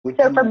Would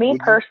So for you, me would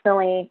you?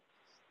 personally,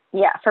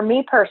 Yeah, for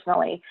me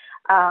personally,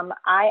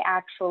 I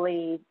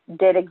actually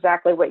did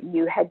exactly what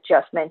you had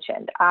just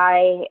mentioned.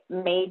 I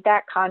made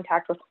that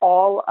contact with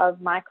all of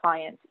my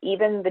clients.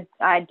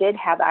 I did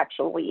have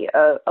actually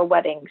a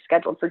wedding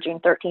scheduled for June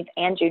 13th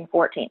and June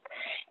 14th.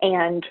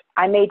 And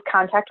I made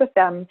contact with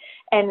them.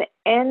 And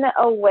in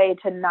a way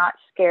to not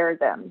scare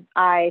them,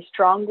 I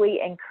strongly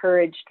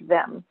encouraged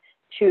them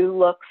to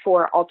look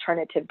for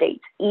alternative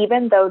dates,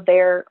 even though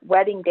their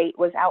wedding date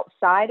was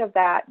outside of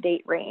that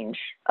date range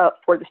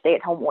for the stay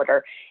at home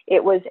order.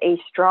 It was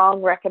a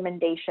strong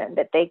recommendation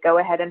that they go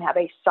ahead and have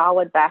a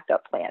solid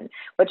backup plan,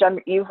 which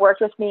you've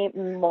worked with me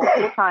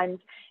multiple times,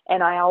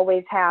 and I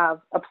always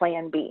have a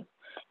plan B.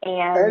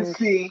 And And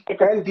C it's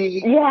a, and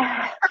D.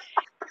 yeah,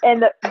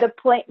 and the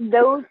plan,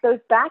 those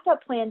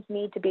backup plans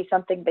need to be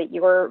something that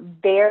you're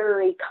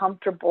very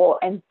comfortable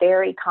and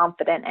very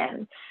confident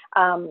in,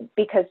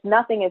 because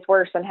nothing is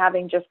worse than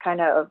having just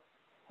kind of,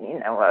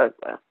 a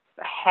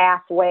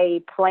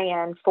halfway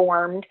plan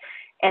formed,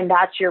 and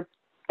that's your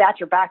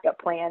backup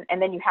plan, and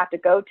then you have to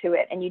go to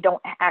it and you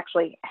don't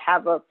actually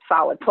have a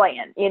solid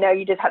plan.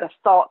 You just had a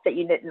thought that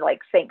you didn't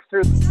like think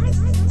through.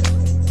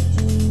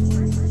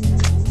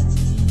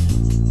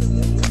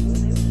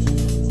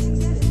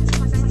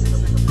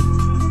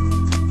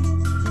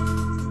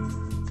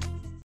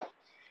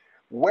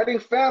 Wedding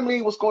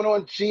family, what's going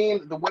on?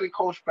 Gene, the wedding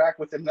coach, back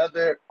with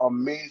another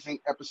amazing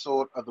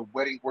episode of the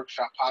Wedding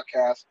Workshop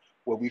Podcast,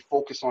 where we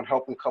focus on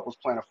helping couples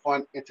plan a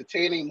fun,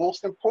 entertaining,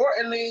 most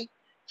importantly,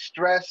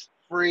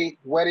 stress-free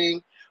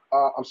wedding.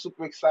 I'm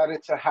super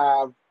excited to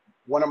have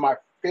one of my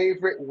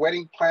favorite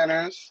wedding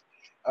planners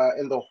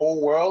in the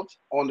whole world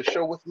on the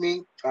show with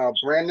me,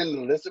 Brandon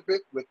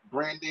Elizabeth with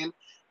Brandon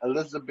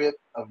Elizabeth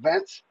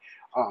Events.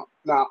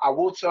 Now, I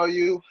will tell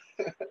you,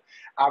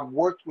 I've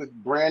worked with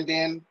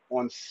Brandon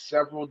on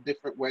several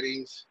different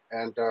weddings,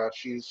 and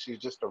she's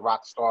just a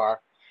rock star.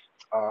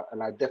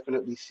 And I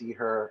definitely see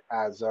her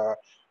as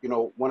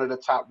one of the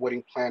top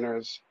wedding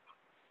planners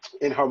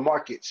in her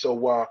market. So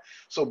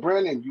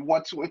Brandon, you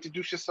want to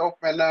introduce yourself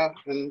and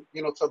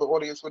tell the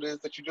audience what it is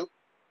that you do?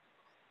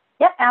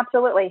 Yep,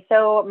 absolutely.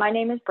 So my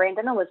name is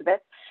Brandon Elizabeth.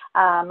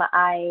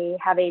 I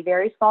have a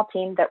very small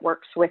team that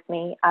works with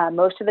me.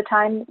 Most of the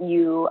time,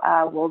 you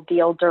will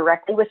deal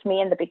directly with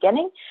me in the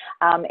beginning.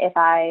 If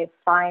I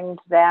find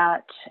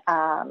that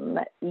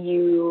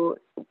you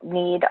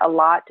need a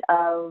lot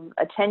of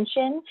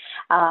attention,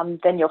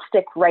 then you'll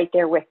stick right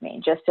there with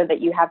me, just so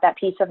that you have that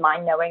peace of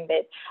mind knowing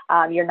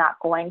that you're not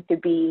going to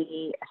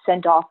be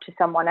sent off to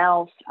someone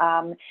else.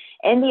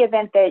 In the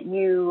event that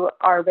you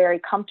are very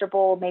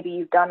comfortable, maybe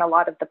you've done a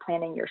lot of the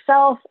planning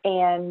yourself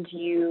and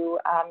you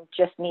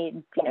just need,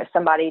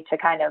 somebody to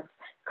kind of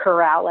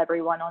corral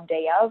everyone on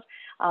day of,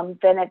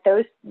 then at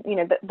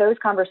those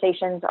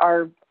conversations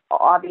are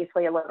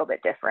obviously a little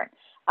bit different.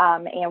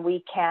 And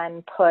we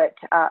can put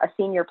a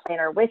senior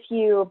planner with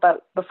you,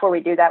 but before we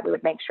do that, we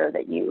would make sure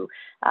that you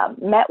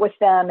met with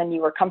them and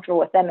you were comfortable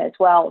with them as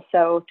well.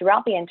 So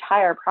throughout the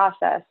entire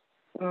process,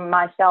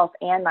 myself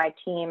and my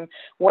team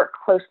work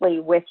closely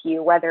with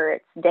you, whether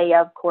it's day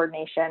of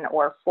coordination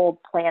or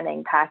full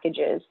planning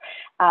packages.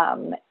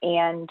 And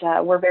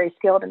we're very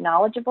skilled and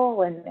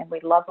knowledgeable, and we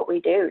love what we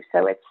do.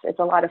 So it's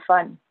a lot of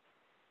fun.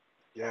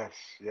 Yes,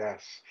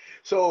 yes.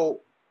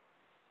 So,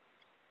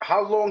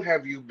 how long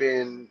have you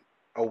been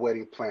a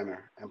wedding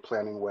planner and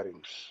planning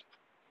weddings?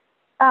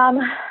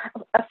 Um,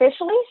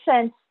 Officially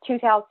since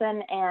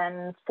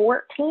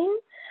 2014.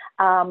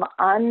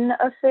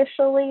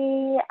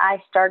 Unofficially,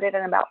 I started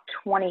in about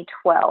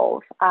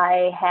 2012.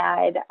 I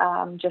had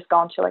just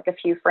gone to like a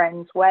few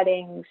friends'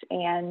 weddings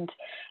and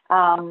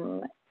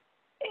um,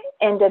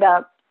 ended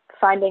up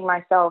finding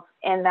myself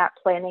in that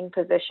planning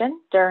position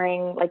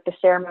during like the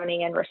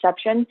ceremony and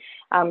reception,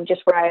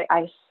 just where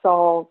I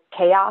saw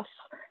chaos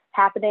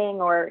happening,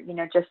 or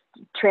just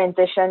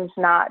transitions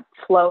not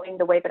flowing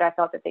the way that I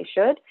thought that they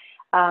should.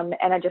 And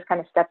I just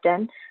kind of stepped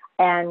in,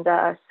 and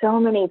so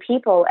many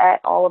people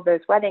at all of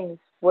those weddings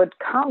would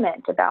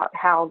comment about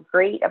how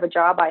great of a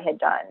job I had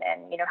done,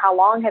 and how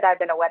long had I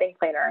been a wedding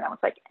planner. And I was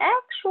like,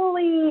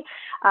 actually,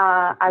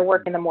 I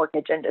work in the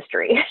mortgage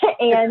industry.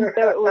 And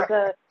so it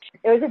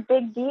was a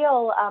big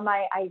deal.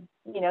 I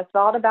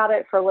thought about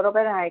it for a little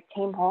bit, and I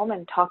came home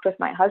and talked with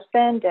my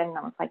husband, and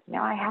I was like,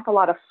 I have a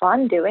lot of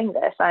fun doing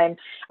this. I'm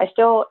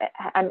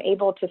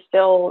able to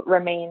still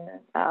remain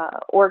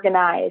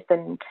organized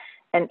and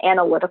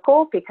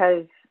analytical,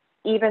 because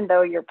even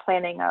though you're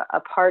planning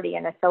a party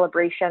and a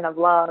celebration of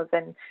love,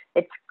 and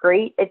it's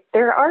great,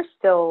 there are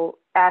still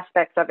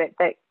aspects of it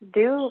that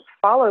do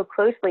follow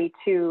closely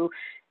to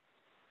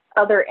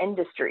other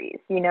industries,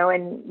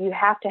 and you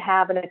have to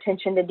have an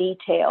attention to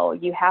detail.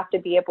 You have to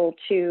be able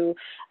to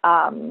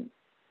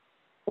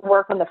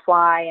work on the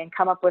fly and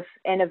come up with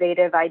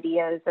innovative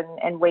ideas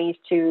and ways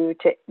to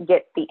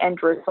get the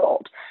end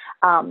result.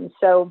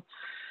 So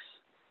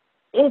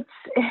it's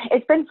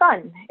been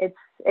fun.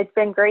 It's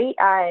been great.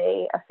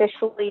 I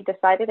officially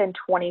decided in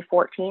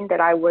 2014 that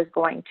I was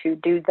going to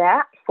do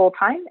that full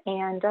time,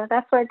 and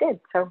that's what I did.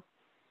 So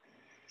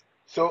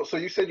So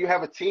you said you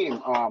have a team.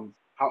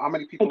 How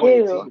many I people on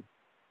your do. team?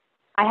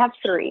 I have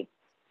three.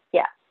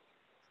 Yeah.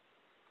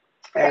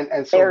 Yeah.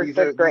 And so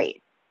They're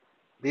great.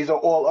 these are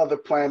all other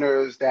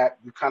planners that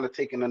you kind of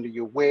taken under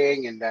your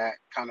wing and that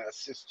kind of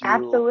assist you.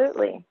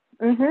 Absolutely.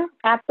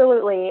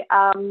 Absolutely.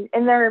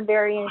 In their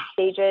varying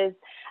stages,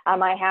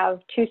 I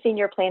have two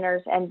senior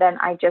planners and then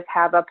I just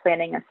have a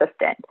planning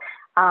assistant.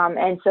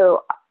 And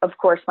so, of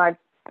course, my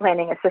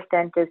planning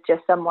assistant is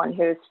just someone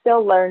who's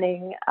still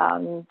learning.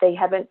 They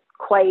haven't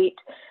quite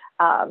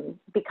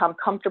become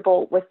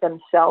comfortable with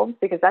themselves,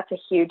 because that's a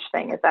huge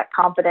thing, is that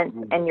confidence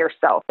Mm. in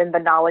yourself and the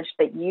knowledge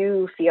that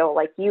you feel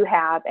like you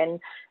have and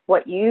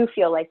what you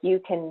feel like you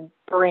can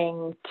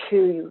bring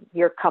to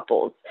your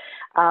couples.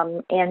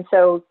 And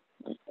so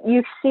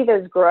you see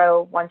those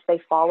grow once they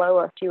follow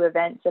a few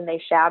events and they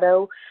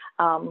shadow.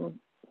 And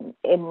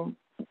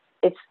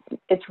it's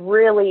it's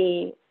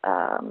really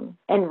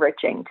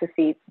enriching to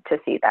see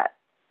that.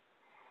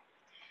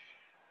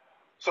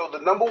 So the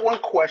number one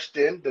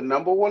question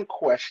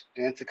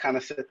to kind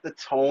of set the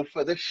tone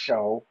for the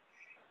show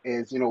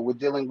is, we're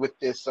dealing with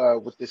this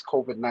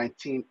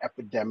COVID-19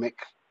 epidemic.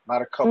 A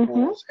lot of Hmm.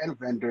 couples and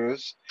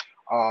vendors,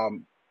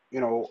 um,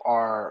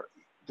 are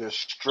they're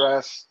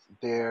stressed,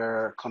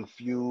 they're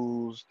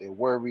confused, they're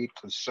worried,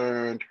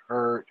 concerned,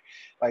 hurt,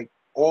 like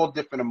all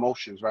different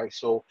emotions, right?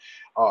 So,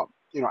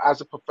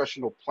 as a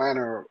professional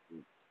planner,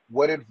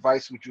 what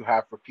advice would you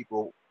have for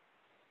people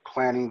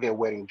planning their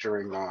wedding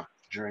during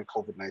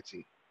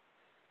COVID-19?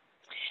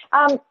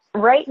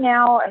 Right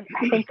now,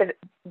 I think that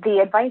the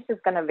advice is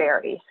going to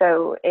vary.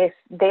 So if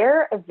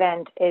their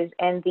event is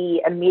in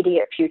the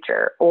immediate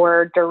future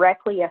or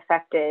directly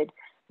affected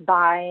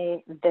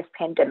by this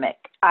pandemic,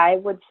 I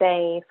would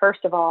say,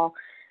 first of all,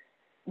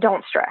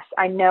 don't stress.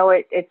 I know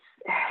it's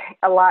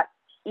a lot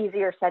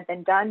easier said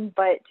than done,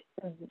 but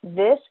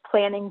this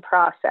planning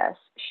process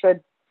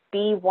should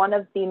be one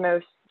of the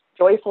most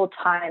joyful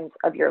times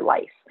of your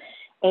life.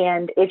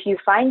 And if you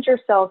find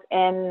yourself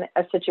in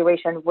a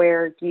situation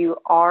where you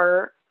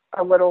are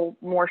a little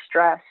more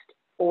stressed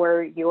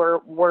or you're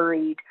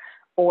worried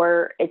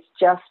or it's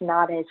just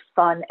not as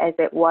fun as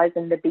it was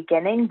in the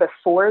beginning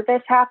before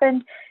this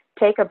happened,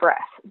 take a breath.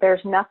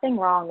 There's nothing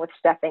wrong with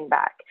stepping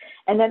back.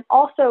 And then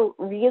also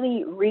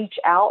really reach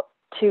out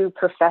to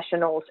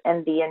professionals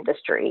in the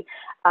industry.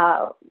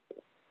 Uh,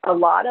 a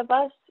lot of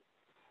us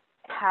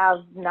have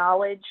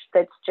knowledge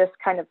that's just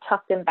kind of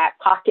tucked in back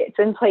pockets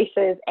in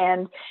places.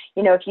 And,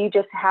 if you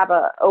just have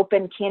a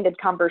open, candid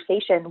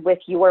conversation with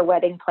your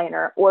wedding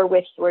planner or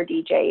with your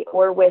DJ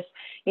or with,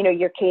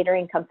 your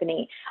catering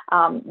company,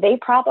 they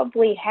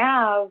probably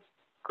have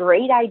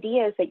great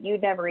ideas that you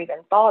never even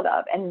thought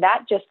of. And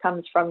that just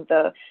comes from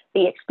the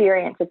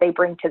experience that they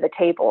bring to the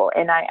table.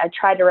 And I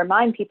try to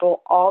remind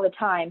people all the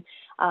time,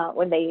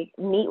 when they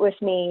meet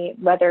with me,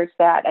 whether it's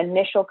that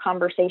initial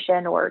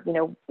conversation or,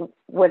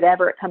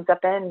 whatever it comes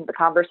up in the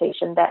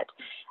conversation, that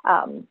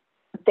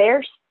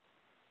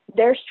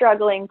they're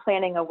struggling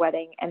planning a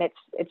wedding, and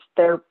it's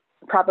their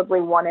probably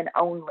one and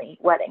only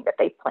wedding that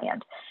they've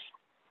planned.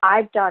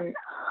 I've done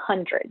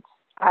hundreds.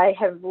 I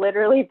have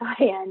literally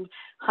planned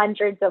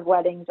hundreds of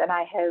weddings, and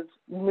I have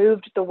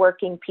moved the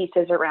working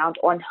pieces around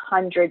on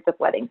hundreds of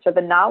weddings. So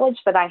the knowledge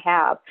that I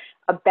have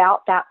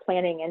about that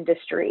planning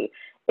industry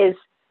is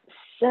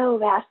so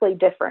vastly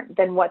different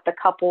than what the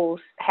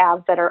couples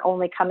have that are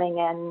only coming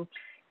in,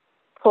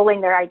 pulling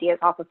their ideas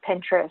off of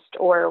Pinterest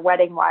or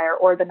Wedding Wire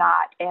or The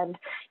Knot. And,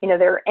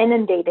 they're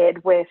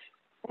inundated with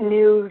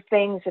new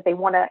things that they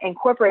want to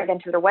incorporate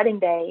into their wedding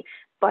day,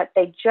 but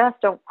they just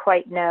don't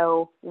quite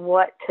know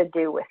what to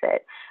do with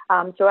it.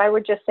 So I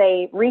would just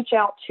say, reach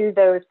out to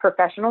those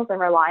professionals and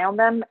rely on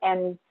them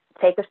and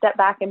take a step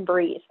back and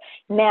breathe.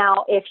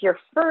 Now, if you're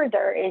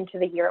further into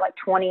the year, like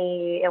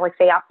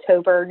say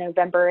October,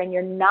 November, and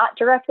you're not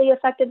directly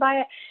affected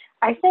by it,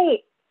 I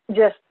say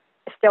just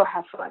still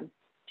have fun.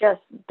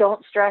 Just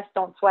don't stress,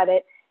 don't sweat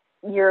it.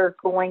 You're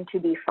going to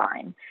be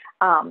fine.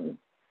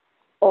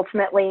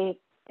 Ultimately,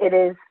 it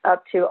is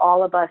up to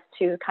all of us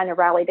to kind of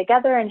rally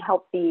together and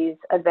help these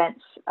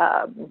events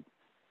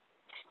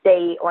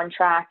stay on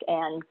track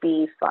and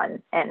be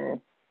fun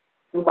and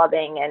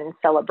loving and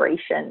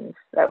celebrations.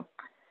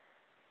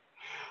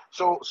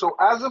 So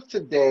as of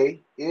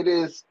today, it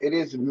is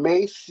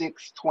May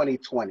 6th,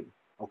 2020.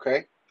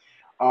 Okay.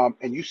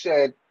 And you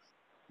said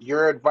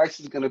your advice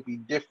is going to be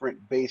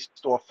different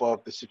based off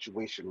of the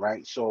situation,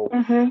 right? So,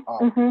 Mhm. uh,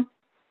 Mhm.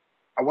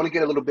 I want to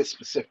get a little bit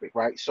specific,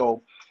 right?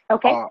 So,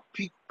 Okay.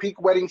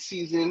 peak wedding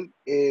season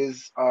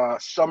is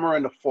summer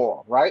and the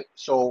fall, right?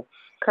 So,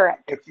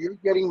 Correct. if you're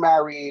getting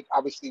married,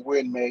 obviously we're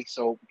in May,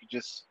 so we could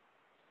just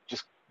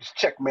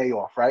check May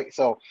off, right?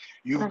 So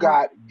you've Mhm.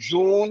 got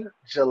June,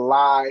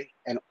 July,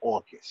 and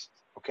August.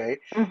 Okay.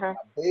 Mhm.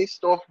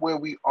 Based off where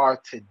we are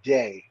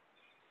today,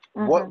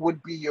 what Mhm.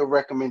 would be your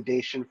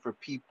recommendation for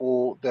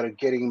people that are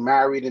getting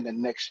married in the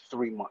next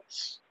 3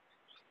 months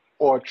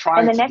or And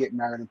trying the to next, get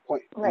married in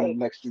the right.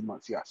 next 3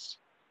 months? Yes.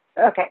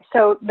 Okay,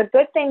 so the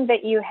good thing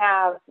that you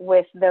have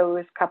with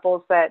those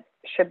couples that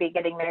should be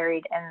getting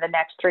married in the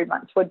next 3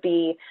 months would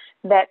be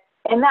that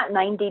in that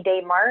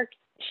 90-day mark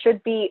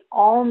should be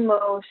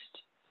almost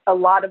a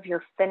lot of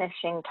your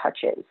finishing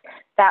touches.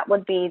 That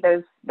would be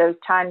those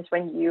times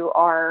when you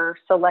are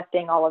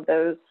selecting all of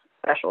those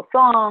special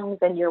songs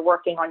and you're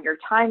working on your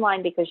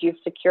timeline because you've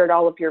secured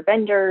all of your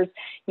vendors,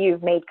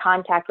 you've made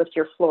contact with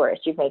your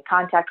florist, you've made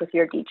contact with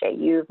your DJ,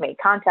 you've made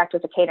contact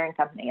with a catering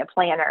company, a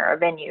planner, a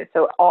venue.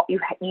 So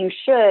you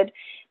should,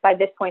 by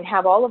this point,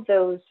 have all of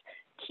those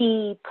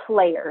key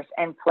players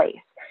in place.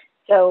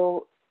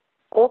 So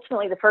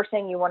ultimately, the first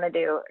thing you want to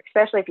do,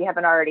 especially if you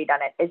haven't already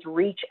done it, is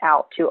reach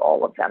out to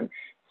all of them.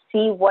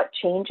 See what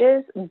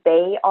changes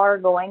they are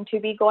going to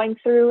be going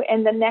through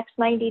in the next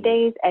 90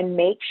 days and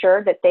make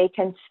sure that they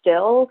can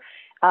still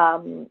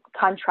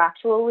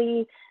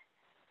contractually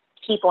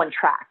keep on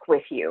track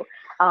with you.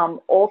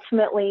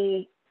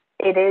 Ultimately,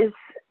 it is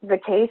the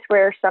case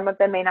where some of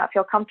them may not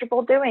feel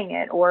comfortable doing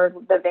it, or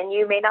the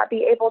venue may not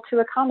be able to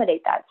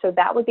accommodate that. So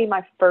that would be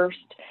my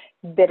first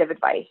bit of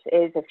advice,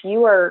 is if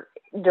you are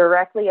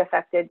directly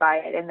affected by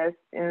it in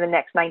the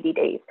next 90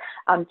 days,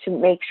 to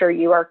make sure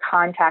you are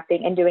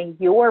contacting and doing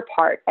your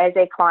part as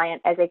a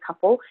client, as a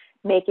couple,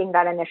 making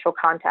that initial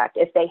contact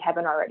if they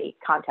haven't already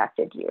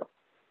contacted you.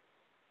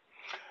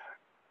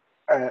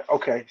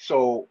 Okay,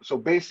 so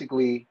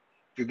basically,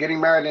 if you're getting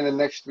married in the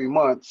next 3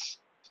 months,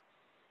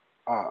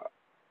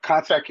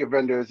 contact your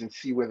vendors and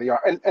see where they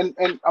are.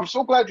 And I'm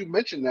so glad you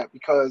mentioned that,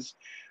 because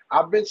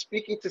I've been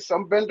speaking to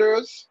some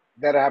vendors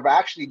that have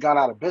actually gone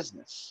out of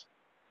business.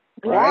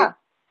 Right?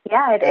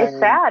 Yeah, it's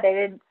sad.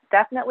 It's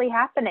definitely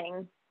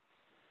happening.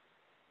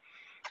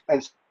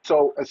 And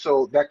so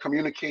that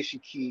communication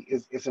key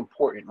is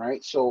important,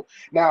 right? So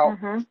now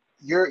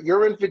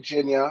you're in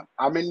Virginia,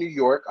 I'm in New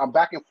York. I'm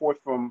back and forth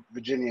from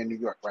Virginia and New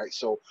York, right?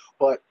 So,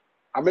 but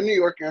I'm in New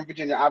York, you're in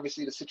Virginia.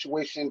 Obviously, the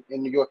situation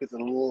in New York is a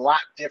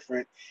lot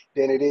different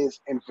than it is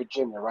in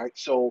Virginia, right?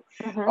 So,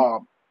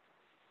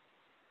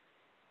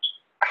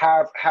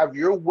 have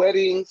your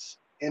weddings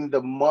in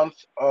the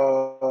month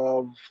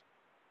of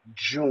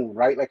June,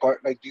 right? Like,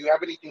 do you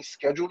have anything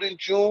scheduled in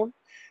June,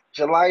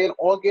 July, and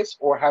August,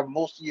 or have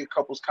most of your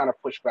couples kind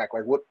of pushed back?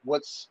 Like,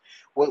 what's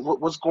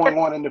going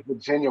on in the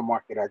Virginia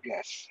market, I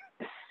guess?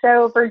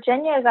 So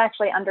Virginia is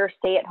actually under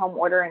stay-at-home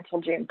order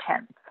until June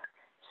 10th.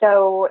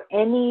 So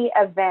any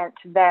event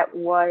that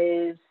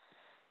was,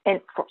 and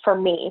for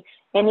me,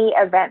 any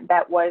event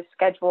that was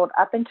scheduled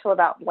up until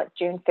about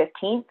June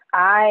 15th,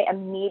 I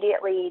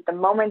immediately, the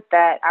moment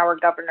that our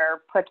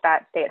governor put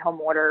that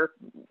stay-at-home order,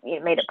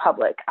 made it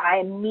public, I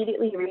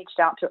immediately reached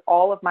out to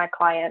all of my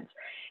clients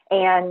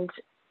and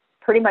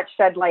pretty much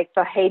said,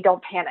 hey,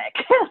 don't panic.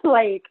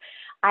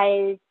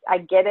 I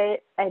get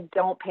it, and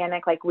don't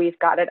panic. We've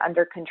got it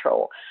under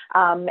control.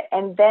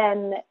 And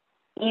then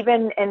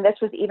and this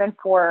was even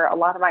for a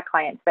lot of my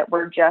clients that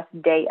were just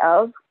day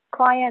of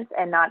clients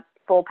and not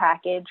full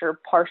package or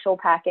partial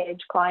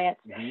package clients,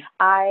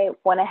 I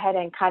went ahead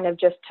and kind of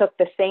just took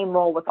the same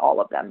role with all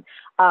of them.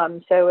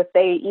 So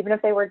even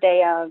if they were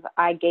day of,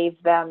 I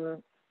gave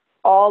them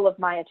all of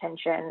my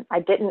attention. I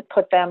didn't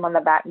put them on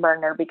the back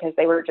burner because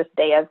they were just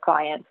day of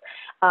clients.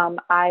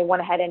 I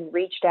went ahead and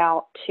reached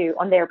out to,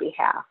 on their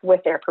behalf,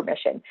 with their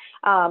permission,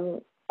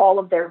 all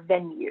of their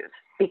venues,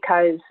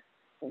 because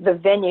the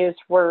venues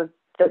were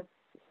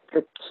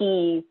the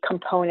key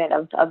component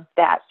of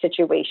that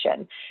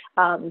situation.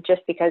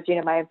 Just because,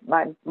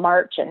 my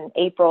March and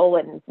April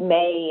and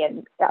May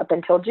and up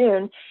until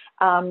June,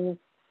 the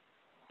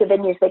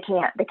venues, they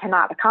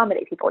cannot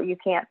accommodate people.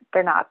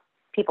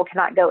 People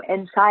cannot go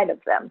inside of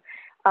them.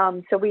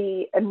 So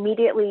we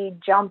immediately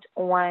jumped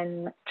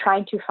on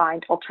trying to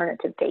find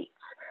alternative dates.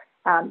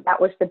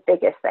 That was the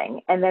biggest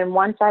thing. And then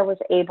once I was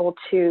able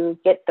to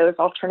get those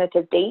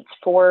alternative dates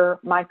for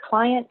my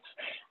clients,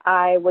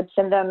 I would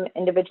send them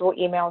individual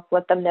emails,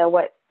 let them know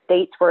what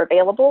dates were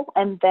available.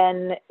 And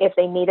then if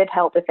they needed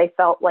help, if they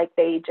felt like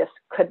they just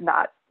could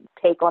not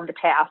take on the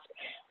task,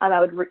 I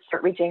would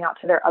start reaching out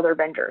to their other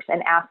vendors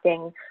and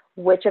asking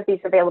which of these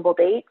available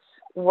dates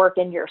work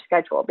in your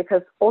schedule.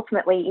 Because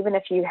ultimately, even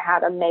if you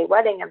had a May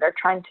wedding and they're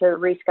trying to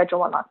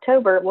reschedule in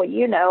October,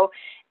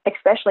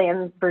 especially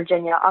in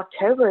Virginia,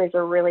 October is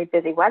a really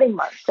busy wedding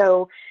month.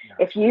 So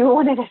if you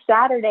wanted a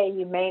Saturday,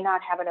 you may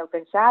not have an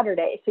open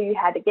Saturday. So you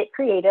had to get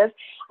creative.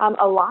 I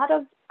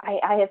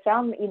have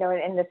found,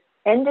 in this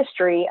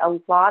industry, a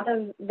lot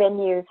of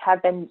venues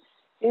have been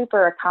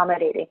super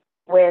accommodating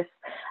with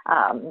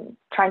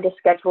trying to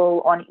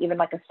schedule on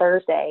even a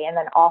Thursday and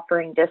then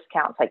offering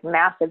discounts,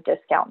 massive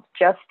discounts,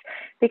 just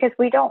because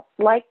we don't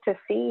like to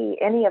see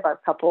any of our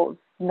couples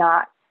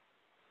not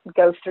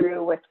go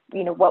through with,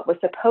 what was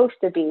supposed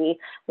to be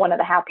one of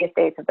the happiest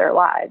days of their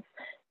lives.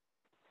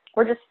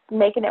 We're just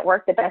making it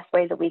work the best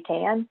way that we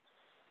can.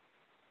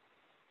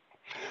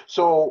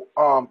 So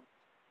I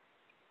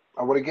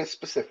want to get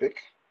specific.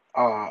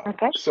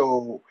 Okay.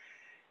 So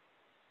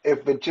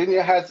if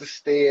Virginia has a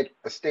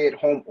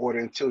stay-at-home order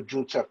until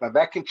June 10th, now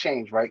that can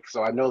change, right?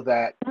 So I know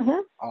that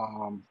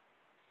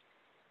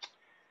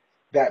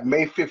that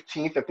May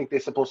 15th, I think they're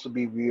supposed to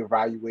be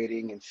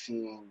reevaluating and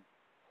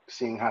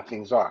seeing how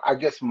things are. I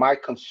guess my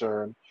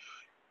concern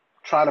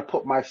trying to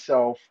put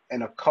myself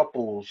in a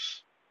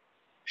couple's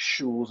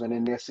shoes and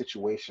in their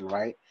situation,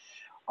 right?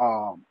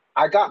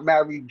 I got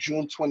married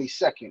June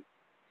 22nd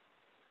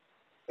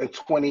in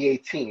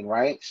 2018,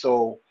 right?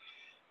 So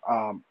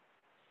um,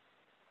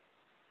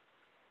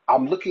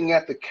 I'm looking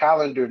at the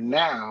calendar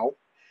now.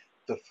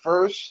 The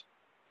first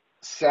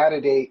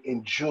Saturday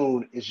in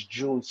June is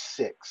June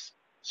 6th.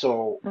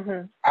 So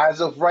Hmm.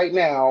 as of right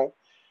now,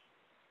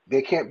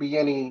 there can't be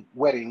any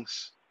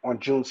weddings on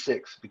June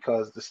 6th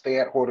because the stay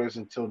at order is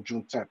until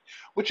June 10th,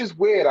 which is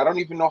weird. I don't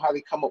even know how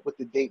they come up with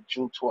the date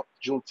June 12th,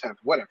 June 10th,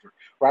 whatever,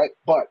 right?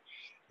 But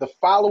the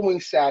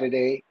following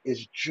Saturday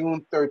is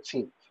June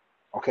 13th.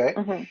 Okay.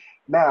 Hmm.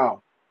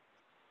 Now,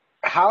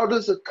 how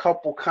does a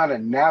couple kind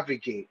of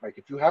navigate? Like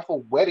if you have a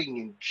wedding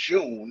in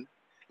June,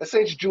 let's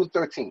say it's June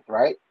 13th,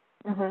 right?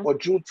 Hmm. Or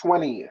June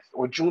 20th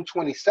or June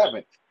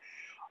 27th.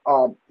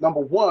 Number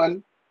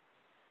one,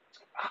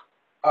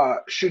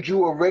 should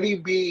you already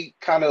be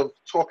kind of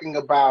talking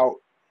about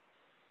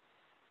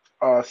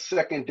a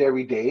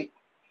secondary date?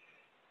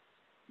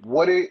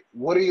 What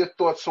are your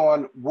thoughts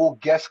on will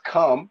guests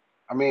come?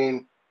 I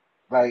mean,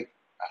 like,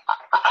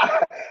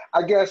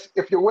 I guess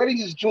if your wedding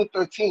is June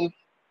 13th,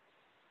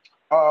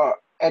 uh,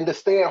 and the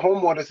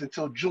stay-at-home order is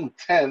until June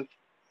 10th,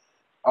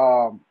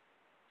 um,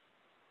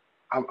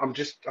 I'm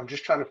just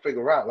trying to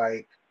figure out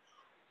like,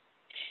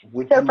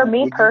 would So you for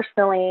me would you?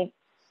 personally,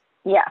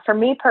 yeah, for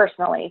me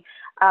personally,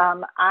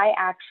 I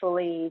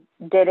actually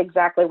did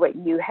exactly what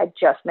you had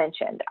just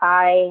mentioned.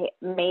 I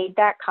made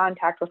that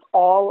contact with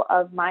all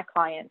of my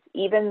clients.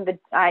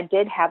 I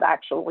did have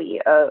actually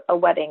a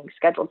wedding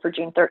scheduled for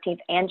June 13th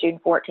and June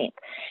 14th.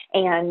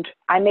 And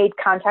I made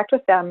contact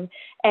with them.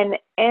 And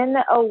in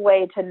a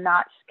way to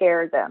not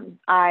scare them,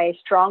 I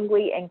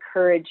strongly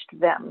encouraged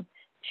them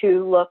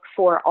to look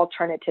for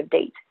alternative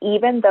dates,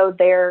 even though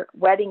their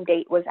wedding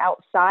date was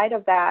outside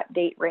of that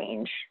date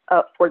range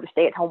for the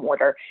stay at home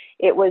order.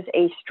 It was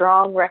a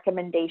strong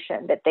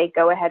recommendation that they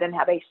go ahead and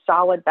have a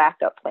solid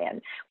backup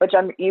plan, which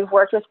you've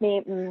worked with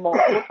me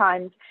multiple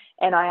times,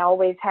 and I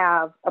always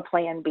have a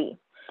plan B.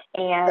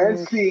 And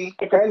And C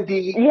it's a, and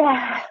D.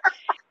 yeah,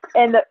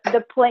 and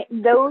the plan,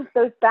 those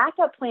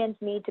backup plans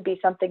need to be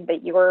something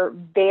that you're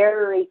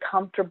very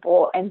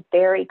comfortable and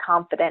very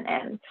confident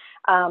in,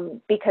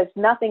 because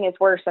nothing is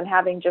worse than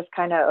having just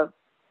kind of,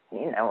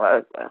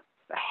 a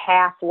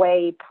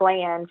halfway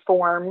plan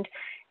formed,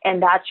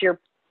 and that's your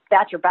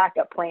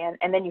backup plan,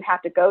 and then you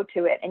have to go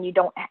to it and you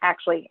don't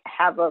actually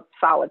have a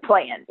solid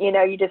plan.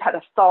 You just had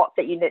a thought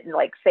that you didn't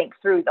like think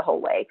through the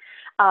whole way.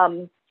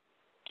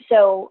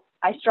 So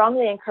I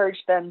strongly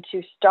encourage them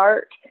to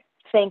start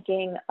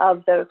thinking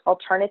of those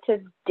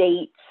alternative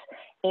dates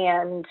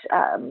and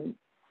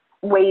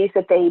ways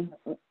that they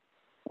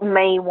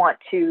may want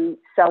to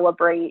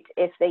celebrate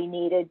if they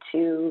needed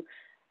to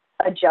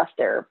adjust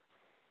their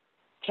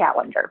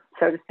calendar,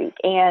 so to speak.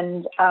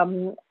 And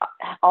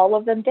all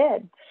of them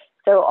did.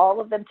 So all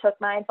of them took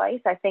my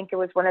advice. I think it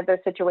was one of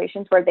those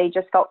situations where they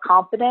just felt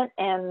confident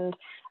in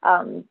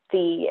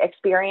the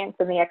experience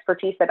and the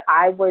expertise that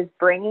I was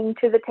bringing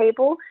to the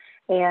table,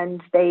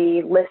 and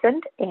they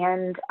listened.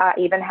 And I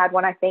even had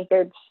one, I think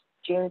it's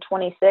June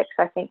 26th.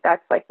 I think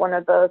that's like one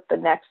of the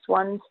next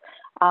ones.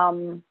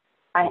 I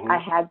Hmm.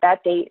 had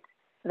that date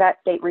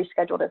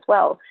rescheduled as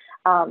well.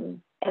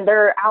 And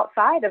they're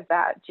outside of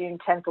that June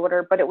 10th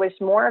order, but it was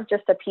more of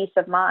just a peace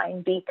of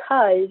mind,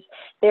 because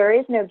there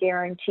is no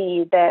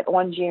guarantee that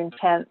on June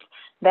 10th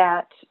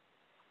that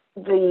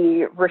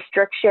the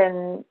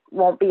restriction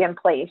won't be in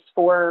place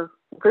for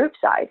group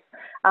size.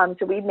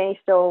 So we may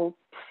still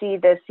see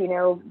this,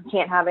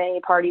 can't have any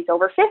parties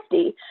over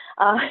 50,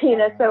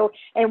 Right.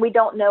 and we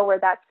don't know where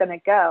that's going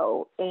to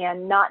go.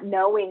 And not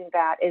knowing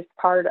that is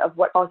part of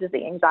what causes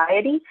the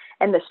anxiety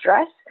and the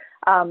stress.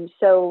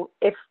 So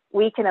if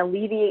we can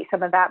alleviate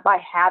some of that by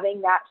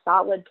having that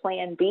solid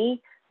plan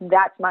B,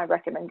 that's my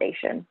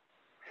recommendation.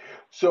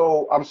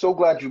 So I'm so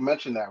glad you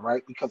mentioned that,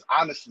 right? Because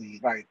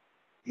honestly, like,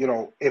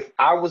 if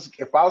I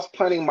was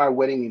planning my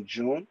wedding in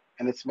June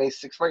and it's May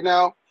 6th right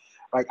now,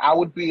 like I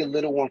would be a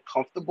little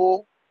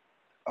uncomfortable,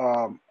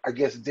 I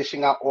guess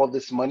dishing out all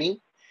this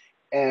money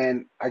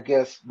and I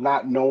guess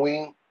not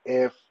knowing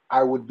if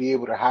I would be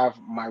able to have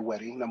my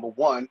wedding, number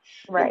one.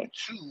 Number Right.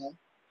 two,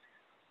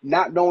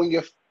 not knowing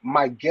if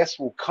my guests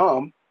will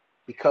come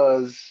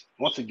because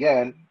once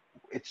again,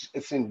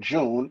 it's in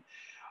June.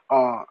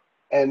 Uh,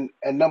 and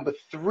number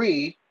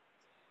three,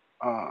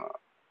 uh,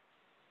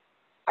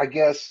 I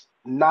guess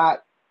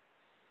not.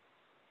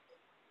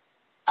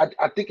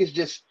 I think it's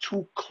just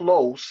too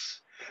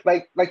close.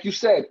 Like you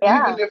said,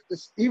 Yeah.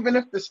 even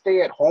if the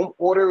stay at home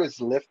order is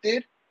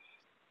lifted,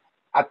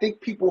 I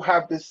think people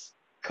have this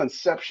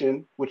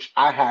conception, which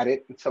I had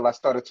it until I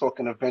started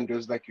talking to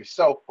vendors like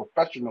yourself,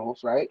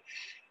 professionals, right?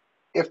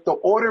 If the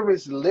order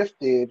is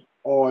lifted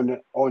on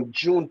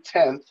June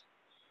 10th,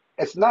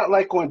 it's not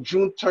like on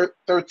June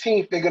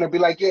 13th they're gonna be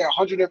like, yeah,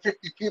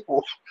 150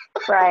 people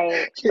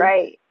Right. can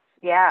Right.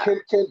 Yeah.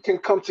 can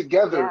come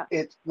together. Yeah.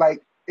 It's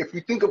like if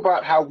you think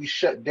about how we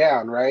shut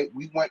down, right?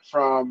 We went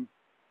from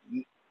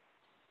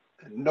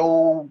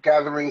no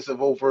gatherings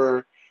of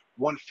over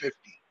 150.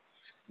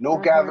 No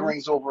Mhm.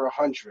 gatherings over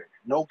 100.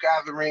 No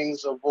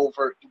gatherings of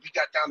over, we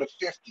got down to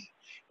 50.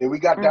 Then we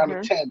got down to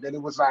Mhm. 10. Then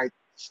it was like,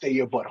 stay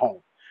your butt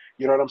home.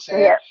 You know what I'm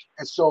saying? Yeah.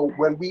 And so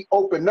when we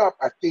open up,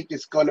 I think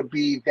it's going to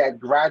be that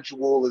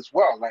gradual as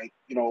well. Like,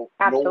 no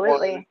one.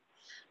 Absolutely.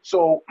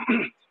 So,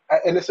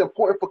 and it's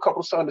important for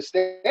couples to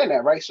understand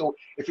that, right? So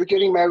if you're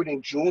getting married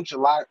in June,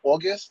 July,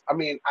 August, I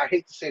mean, I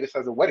hate to say this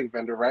as a wedding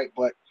vendor, right?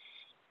 But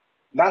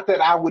not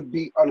that I would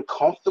be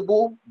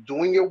uncomfortable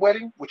doing your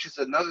wedding, which is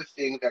another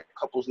thing that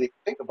couples need to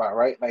think about,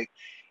 right? Like,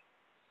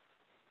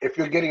 if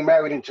you're getting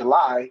married in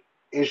July,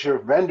 is your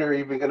vendor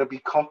even going to be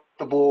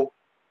comfortable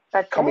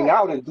That's coming it.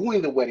 out and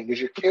doing the wedding? Is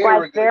your That's why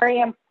caterer it's going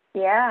to be?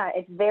 yeah,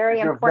 it's very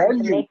Is your important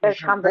to venue? make those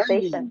Is your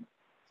venue? conversations.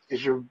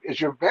 Is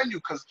your venue?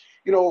 Because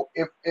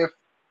if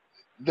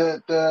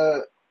the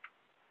the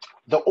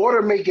the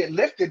order may get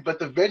lifted, but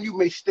the venue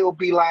may still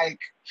be like,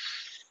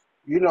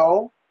 you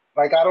know,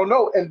 like I don't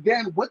know. And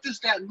then what does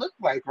that look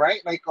like,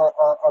 right? Like,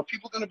 are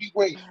people going to be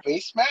wearing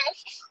face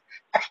masks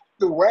at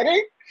the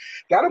wedding?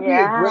 That'll be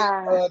a great.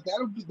 Yeah.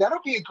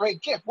 That'll be a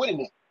great gift,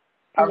 wouldn't it?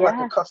 Have like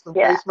a Yeah. custom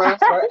Yeah. face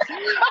mask, right?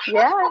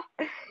 Yeah.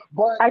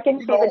 But I can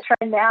see the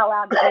trend now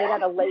out made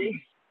out of lace.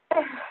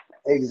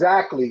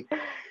 exactly.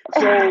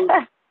 So,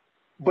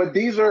 but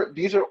these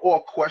are all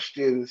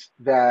questions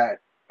that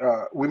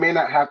we may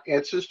not have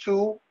answers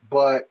to,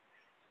 but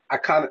I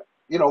kind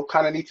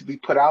of need to be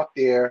put out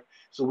there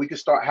so we can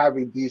start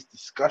having these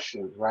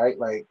discussions, right?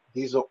 Like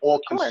these are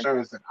all Sure.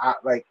 concerns that I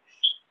like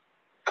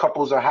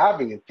couples are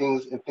having and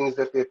things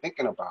that they're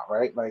thinking about,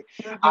 right? Like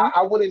Mhm.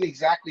 I wouldn't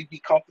exactly be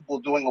comfortable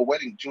doing a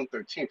wedding June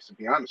 13th, to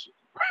be honest with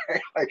you,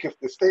 right? Like if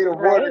the state of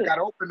Florida Right. got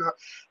opened up,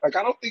 like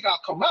I don't think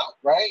I'll come out,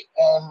 right?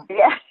 And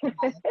Yeah. you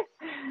know,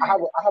 I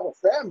have a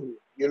family,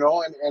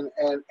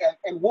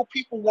 and will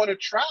people want to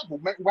travel?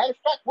 Matter of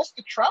fact, what's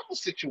the travel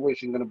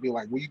situation going to be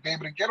like? Will you be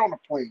able to get on a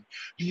plane?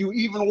 Do you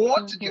even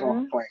want to get on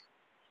a Mhm. plane?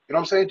 You know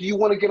what I'm saying? Do you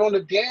want to get on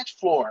the dance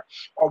floor?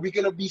 Are we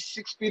going to be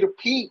 6 feet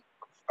apart?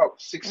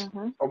 Six?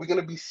 Mhm. Are we going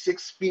to be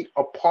 6 feet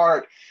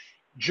apart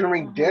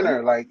during Mhm.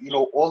 dinner? Like,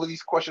 all of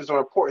these questions are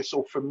important.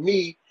 So for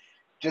me,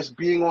 just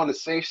being on the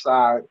safe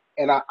side,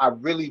 and I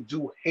really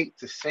do hate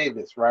to say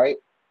this, right?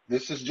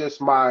 This is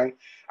just my,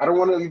 I don't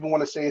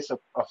want to say it's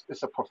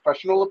a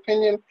professional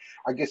opinion.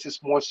 I guess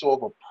it's more so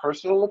of a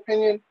personal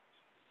opinion.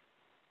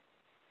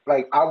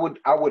 Like I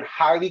would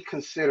highly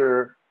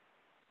consider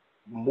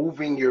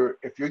moving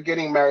if you're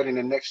getting married in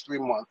the next 3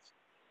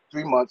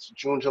 months,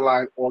 June, July,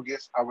 and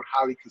August, I would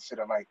highly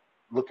consider like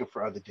looking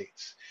for other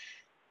dates.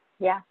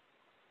 Yeah.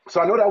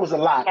 So I know that was a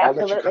lot. I'll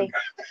let you kind Absolutely.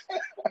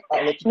 of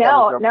I'll let you kind of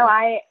No, jump no,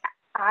 in.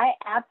 I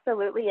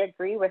absolutely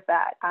agree with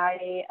that.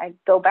 I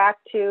go back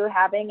to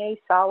having a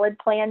solid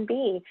plan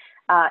B.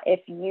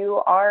 If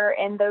you are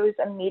in those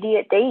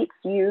immediate dates,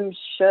 you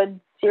should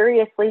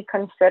seriously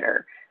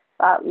consider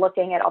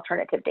looking at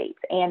alternative dates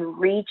and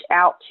reach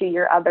out to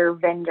your other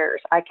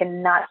vendors. I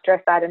cannot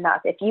stress that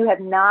enough. If you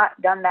have not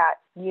done that,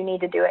 you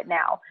need to do it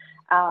now.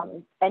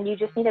 And you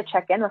just need to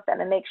check in with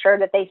them and make sure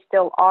that they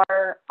still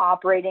are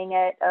operating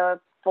at a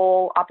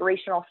full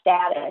operational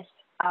status.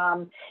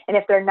 And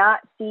if they're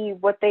not, see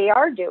what they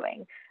are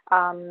doing.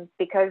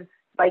 Because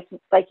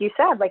like you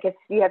said, like if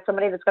you have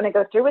somebody that's going to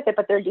go through with it,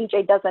 but their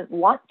DJ doesn't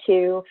want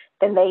to,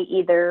 then they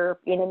either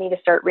need to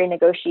start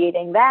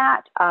renegotiating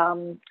that,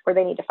 or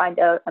they need to find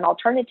an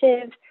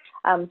alternative.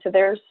 So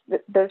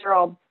those are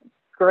all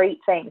great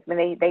things. I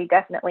mean, they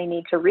definitely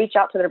need to reach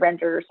out to their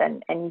vendors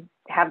and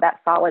have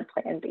that solid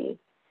plan B.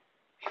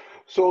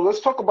 So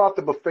let's talk about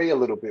the buffet a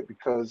little bit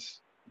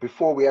because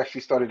before we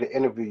actually started the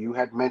interview, you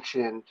had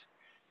mentioned,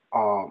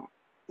 um,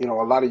 a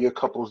lot of your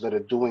couples that are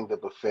doing the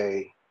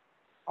buffet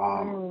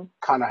Mm.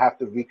 kind of have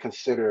to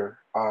reconsider.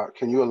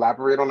 Can you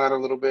elaborate on that a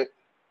little bit?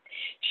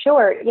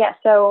 Sure. Yeah.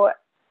 So,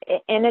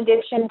 in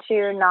addition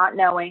to not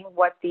knowing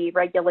what the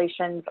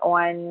regulations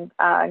on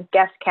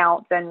guest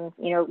counts and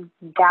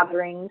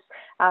gatherings,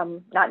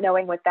 not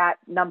knowing what that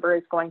number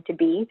is going to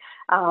be,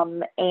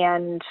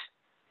 and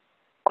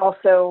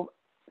also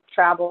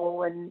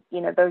travel and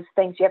those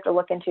things you have to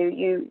look into,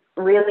 you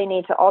really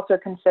need to also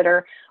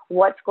consider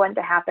what's going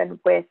to happen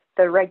with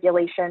the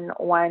regulation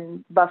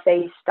on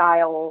buffet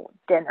style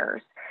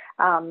dinners.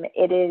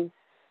 It is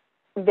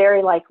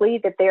very likely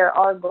that there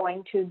are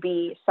going to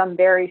be some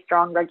very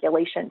strong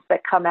regulations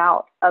that come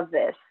out of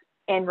this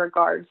in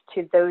regards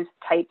to those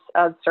types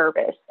of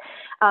service.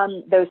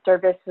 Those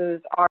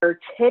services are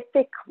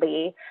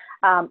typically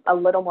a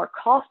little more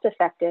cost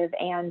effective,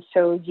 and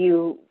so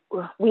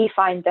we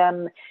find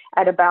them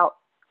at about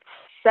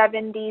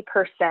 70%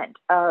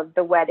 of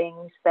the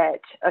weddings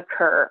that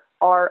occur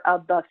are a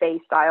buffet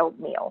style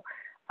meal.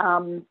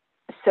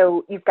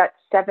 So you've got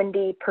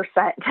 70%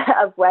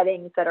 of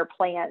weddings that are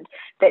planned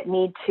that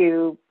need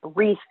to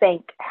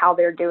rethink how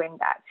they're doing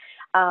that.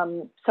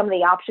 Some of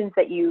the options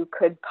that you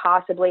could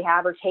possibly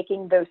have are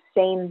taking those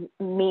same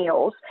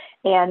meals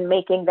and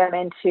making them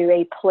into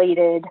a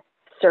plated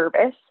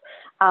service.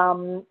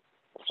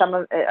 Some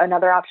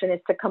another option is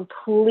to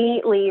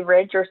completely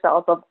rid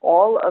yourself of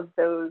all of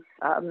those,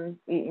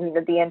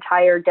 the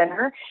entire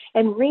dinner,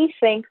 and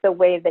rethink the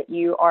way that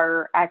you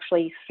are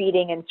actually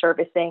feeding and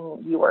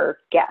servicing your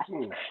guests.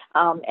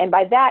 And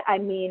by that, I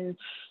mean,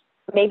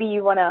 maybe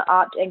you want to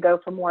opt and go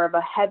for more of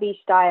a heavy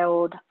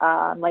styled,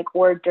 like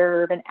hors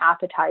d'oeuvre and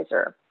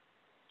appetizer.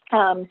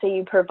 So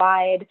you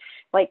provide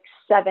like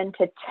 7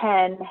 to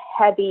 10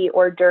 heavy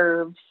hors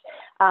d'oeuvres,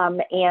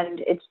 and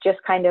it's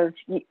just kind of,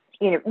 you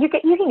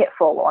can get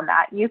full on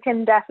that. You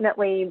can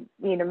definitely,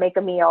 make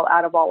a meal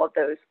out of all of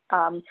those.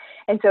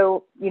 And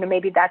so,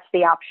 maybe that's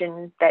the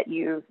option that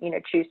you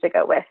choose to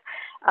go with.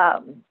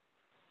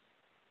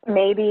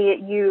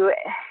 Maybe you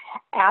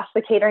ask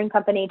the catering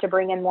company to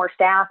bring in more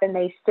staff and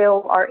they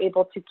still are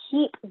able to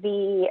keep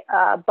the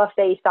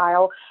buffet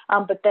style,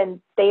 but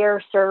then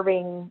their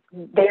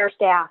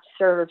staff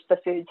serves the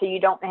food. So you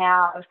don't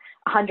have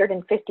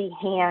 150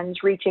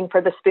 hands reaching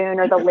for the spoon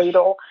or the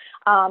ladle.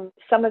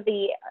 Some of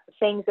the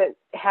things that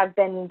have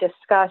been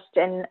discussed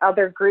in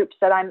other groups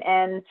that I'm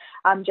in,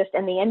 just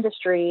in the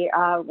industry,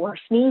 were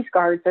sneeze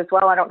guards as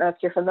well. I don't know if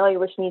you're familiar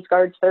with sneeze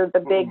guards. They're the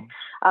big,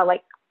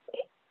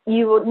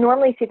 you will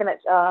normally see them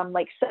at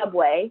like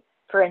Subway,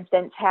 for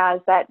instance, has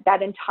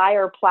that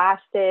entire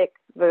plastic,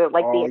 the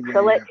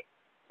acrylic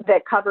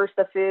that covers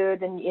the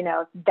food, and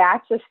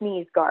that's a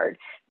sneeze guard.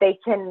 They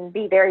can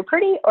be very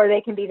pretty or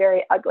they can be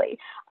very ugly,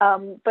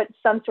 but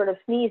some sort of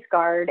sneeze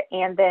guard,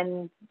 and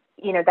then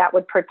that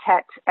would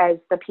protect as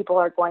the people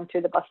are going through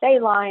the buffet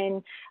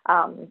line.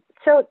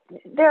 So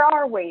there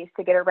are ways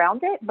to get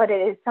around it, but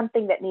it is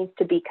something that needs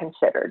to be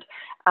considered.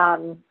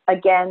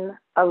 Again,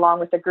 along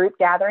with the group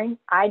gathering,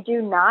 I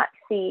do not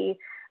see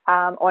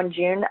on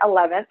June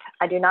 11th,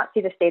 I do not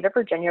see the state of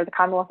Virginia or the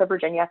Commonwealth of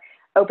Virginia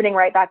opening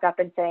right back up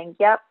and saying,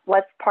 yep,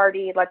 let's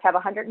party, let's have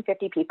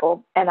 150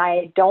 people. And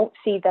I don't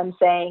see them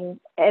saying,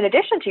 in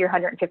addition to your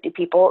 150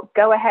 people,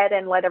 go ahead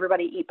and let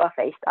everybody eat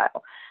buffet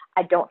style.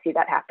 I don't see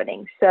that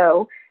happening.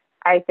 So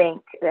I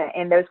think that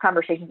in those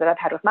conversations that I've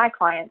had with my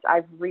clients,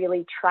 I've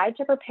really tried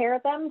to prepare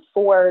them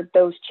for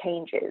those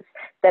changes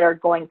that are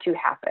going to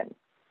happen.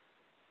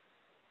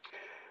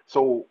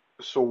 So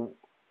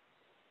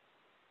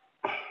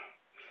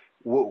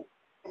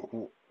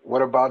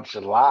what about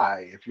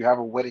July? If you have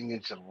a wedding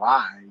in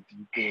July, do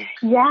you think?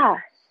 Yeah.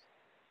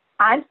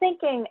 I'm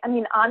thinking,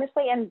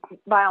 honestly, and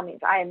by all means,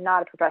 I am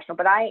not a professional,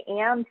 but I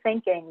am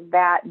thinking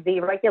that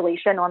the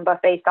regulation on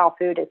buffet style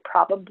food is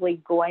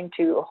probably going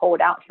to hold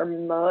out for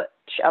much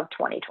of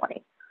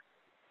 2020.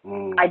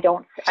 I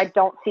don't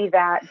see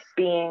that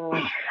being,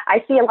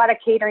 I see a lot of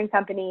catering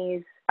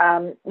companies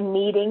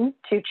needing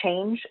to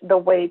change the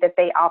way that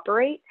they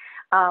operate.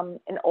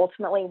 And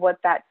ultimately what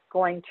that's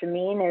going to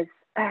mean is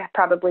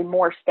probably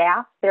more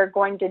staff. They're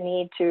going to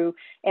need to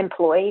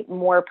employ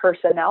more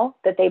personnel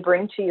that they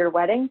bring to your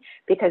wedding,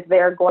 because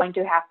they're going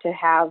to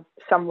have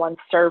someone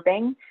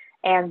serving,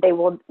 and they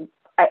will,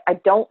 I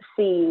don't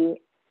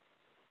see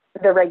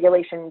the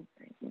regulation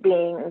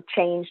being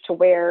changed to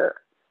where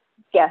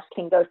guests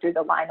can go through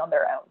the line on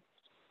their own.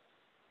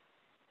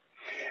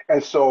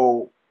 And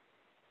so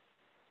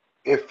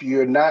if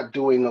you're not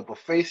doing a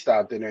buffet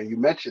style dinner, you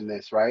mentioned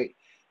this, right?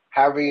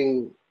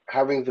 Having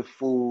the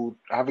food,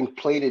 having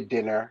plated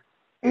dinner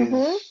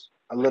is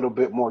a little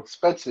bit more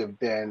expensive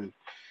than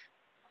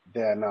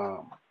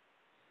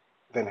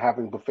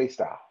having buffet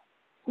style.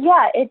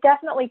 Yeah, it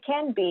definitely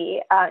can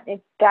be.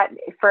 That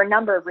for a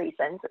number of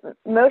reasons.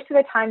 Most of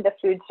the time, the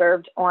food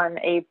served on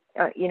a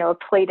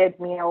plated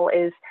meal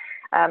is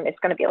it's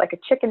going to be like a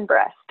chicken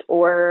breast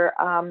or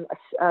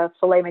a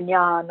filet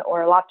mignon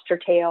or a lobster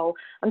tail,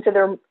 and so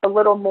they're a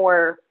little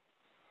more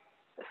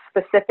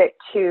specific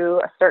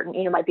to a certain,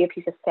 might be a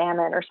piece of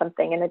salmon or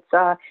something, and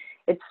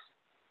it's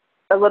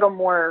a little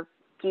more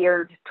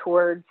geared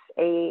towards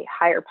a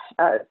higher,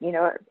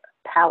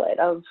 palate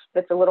of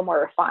that's a little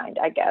more refined,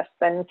 I guess,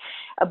 than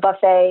a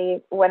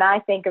buffet. When I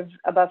think of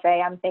a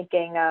buffet, I'm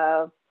thinking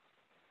of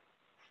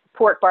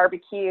pork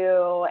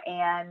barbecue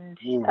and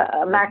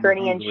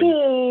macaroni and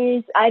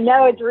cheese. I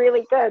know it's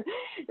really good.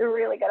 They're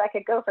really good. I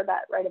could go for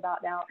that right about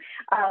now.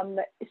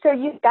 So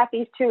you've got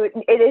these two.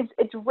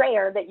 It's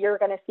rare that you're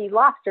going to see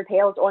lobster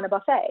tails on a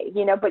buffet,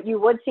 but you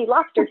would see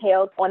lobster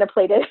tails on a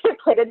plated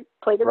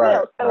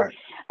meal. So,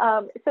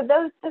 so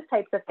those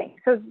types of things.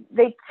 So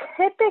they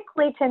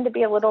typically tend to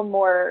be a little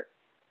more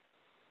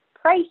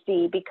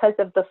pricey because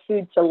of the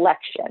food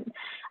selection,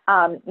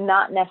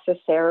 not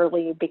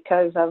necessarily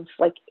because of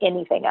like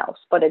anything else,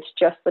 but it's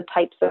just the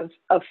types of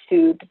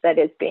food that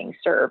is being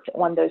served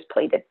on those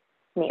plated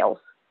meals.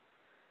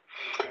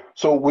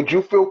 So would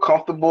you feel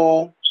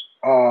comfortable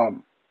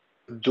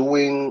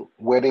doing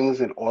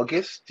weddings in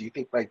August? Do you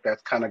think like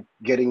that's kind of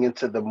getting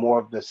into the more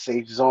of the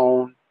safe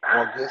zone,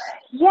 August?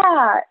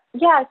 Yeah.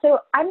 So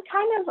I'm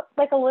kind of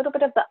like a little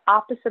bit of the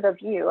opposite of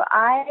you.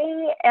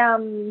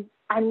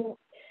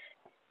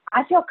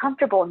 I feel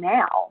comfortable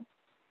now.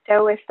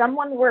 So if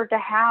someone were to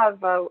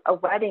have a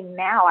wedding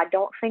now, I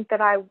don't think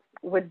that I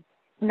would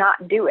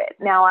not do it.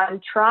 Now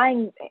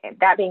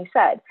that being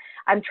said,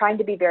 I'm trying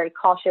to be very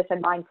cautious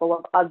and mindful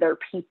of other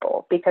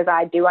people, because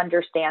I do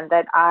understand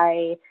that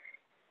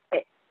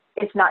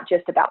it's not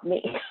just about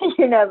me.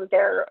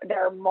 There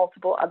are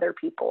multiple other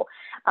people.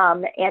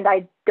 And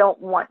I don't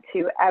want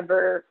to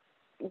ever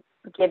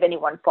give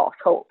anyone false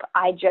hope.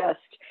 I just,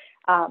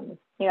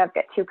 I've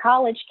got 2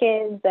 college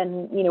kids,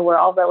 and, we're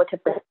all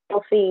relatively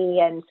healthy.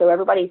 And so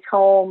everybody's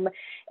home,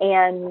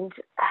 and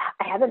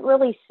I haven't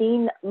really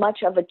seen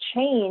much of a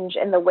change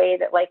in the way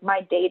that like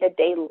my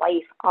day-to-day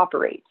life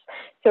operates.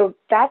 So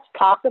that's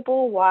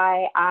possible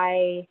why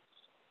I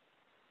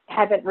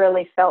haven't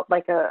really felt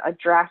like a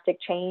drastic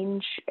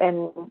change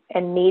and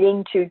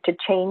needing to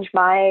change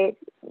my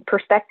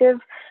perspective.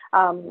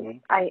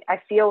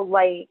 I feel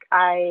like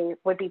I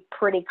would be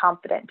pretty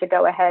confident to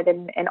go ahead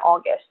in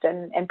August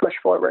and push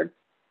forward.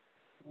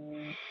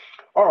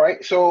 All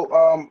right.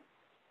 So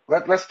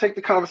let's take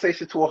the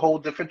conversation to a whole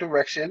different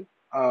direction.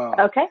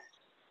 Okay.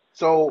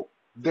 So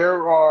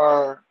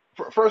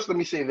first, let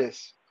me say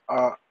this.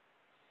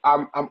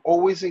 I'm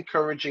always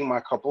encouraging my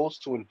couples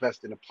to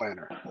invest in a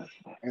planner.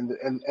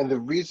 And the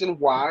reason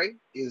why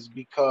is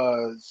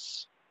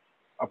because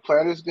a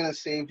planner is going to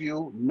save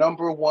you,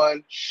 number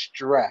one,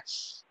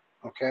 stress.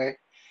 Okay.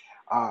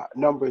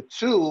 Number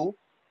two,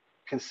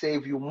 can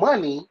save you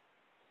money.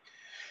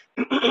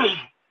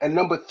 And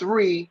number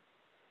three,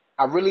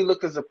 I really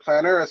look as a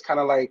planner as kind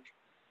of like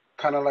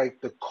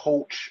the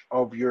coach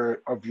of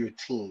your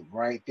team,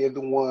 right? They're the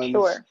ones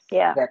Sure.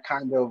 Yeah. that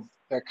kind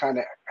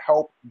of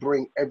help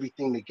bring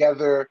everything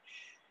together.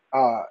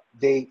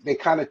 They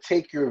kind of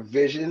take your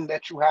vision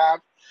that you have,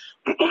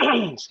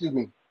 excuse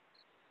me,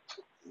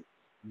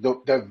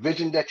 the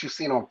vision that you've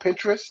seen on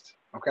Pinterest.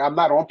 Okay, I'm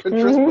not on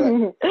Pinterest,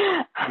 but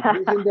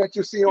the vision that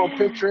you see on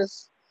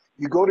Pinterest,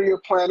 you go to your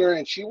planner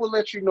and she will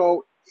let you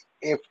know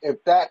if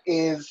that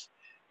is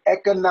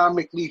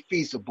economically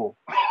feasible.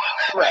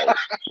 Right.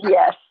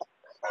 Yes.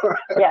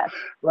 Yes.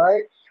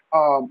 Right.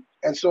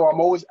 And so I'm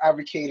always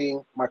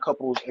advocating my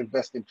couples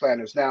invest in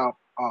planners. Now,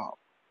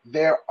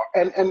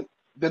 and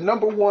the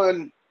number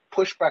one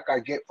pushback I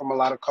get from a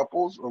lot of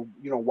couples, or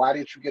why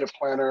didn't you get a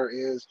planner,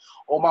 is,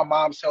 oh, my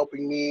mom's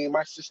helping me,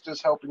 my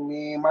sister's helping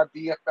me, my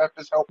BFF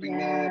is helping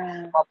me,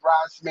 my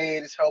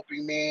bridesmaid is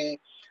helping me,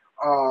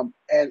 and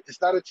it's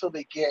not until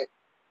they get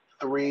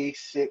 3,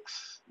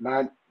 6,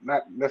 9,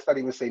 let's not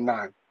even say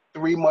 9,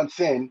 3 months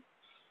in,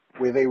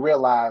 where they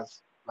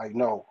realize, like,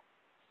 no,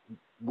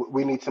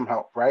 we need some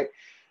help, right?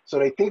 So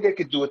they think they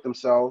could do it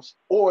themselves,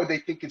 or they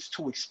think it's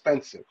too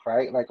expensive,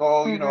 right? Like,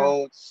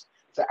 oh, it's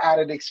an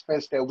added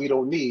expense that we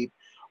don't need.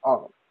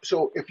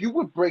 So if you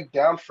would break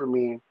down for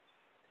me,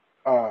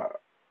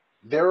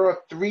 there are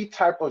 3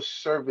 type of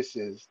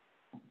services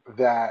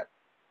that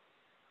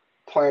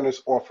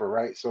planners offer,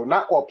 right? So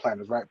not all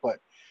planners, right? But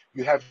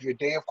you have your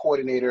day of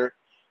coordinator,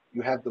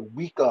 you have the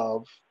week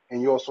of,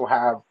 and you also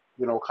have,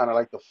 kind of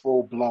like the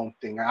full blown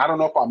thing. I don't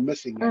know if I'm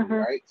missing any,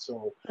 right?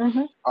 So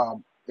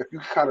if you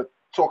kind of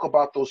talk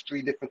about those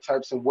 3 different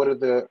types, and what are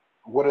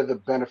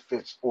the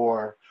benefits,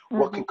 or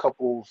what can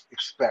couples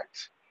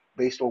expect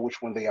based on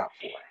which one they opt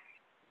for?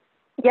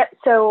 Yep.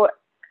 So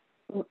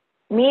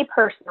me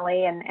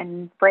personally,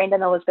 and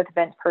Brandon Elizabeth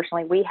Events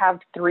personally, we have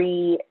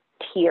 3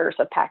 tiers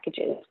of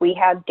packages. We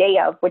have day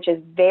of, which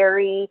is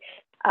very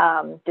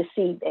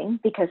deceiving,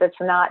 because it's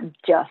not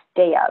just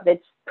day of.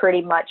 It's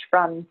pretty much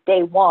from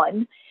day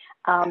one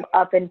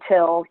up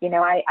until,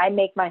 I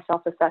make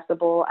myself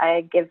accessible.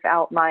 I give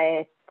out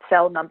my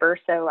cell number,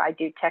 so I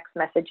do text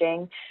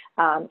messaging,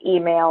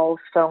 emails,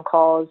 phone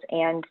calls,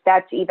 and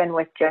that's even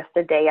with just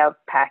a day of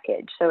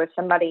package. So if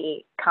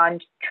somebody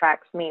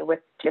contracts me with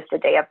just a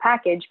day of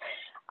package,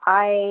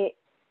 I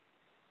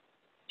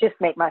just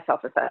make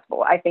myself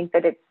accessible. I think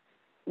that it's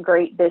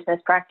great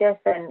business practice,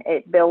 and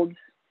it builds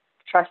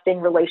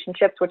trusting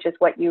relationships, which is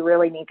what you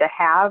really need to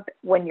have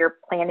when you're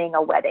planning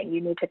a wedding.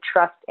 You need to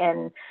trust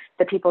in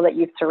the people that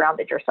you've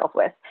surrounded yourself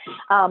with.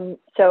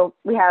 So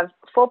we have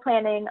full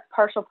planning,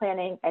 partial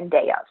planning, and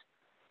day of.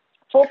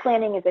 Full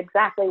planning is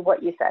exactly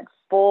what you said,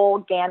 full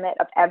gamut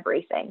of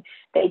everything.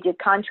 They do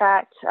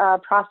contract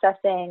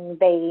processing,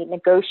 they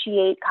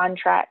negotiate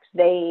contracts,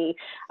 they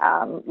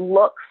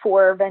look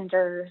for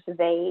vendors,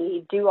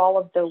 they do all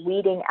of the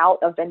weeding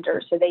out of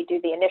vendors. So they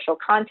do the initial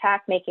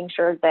contact, making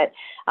sure that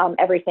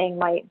everything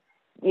might,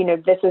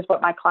 this is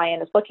what my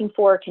client is looking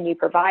for, can you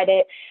provide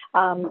it?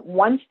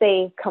 Once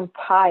they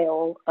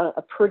compile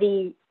a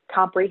pretty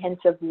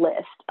comprehensive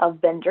list of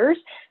vendors,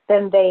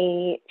 then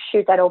they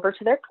shoot that over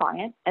to their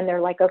client, and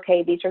they're like,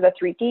 okay, these are the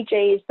 3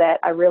 DJs that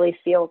I really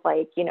feel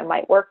like,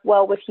 might work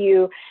well with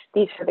you.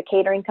 These are the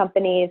catering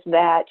companies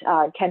that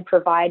can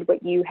provide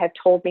what you have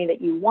told me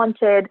that you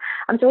wanted.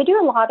 So we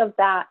do a lot of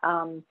that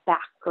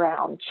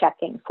background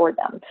checking for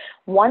them.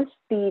 Once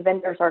the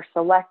vendors are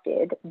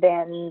selected,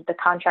 then the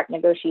contract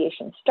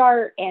negotiations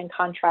start and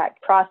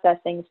contract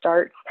processing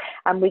starts.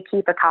 We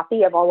keep a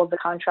copy of all of the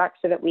contracts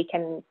so that we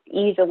can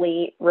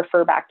easily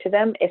refer back to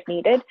them if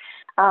needed.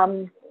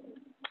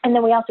 And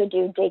then we also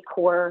do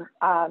decor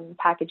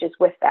packages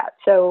with that.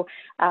 So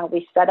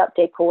we set up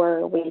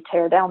decor, we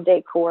tear down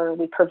decor,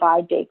 we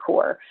provide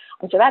decor.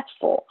 And so that's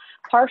full.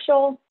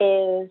 Partial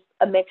is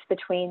a mix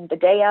between the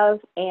day of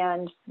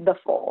and the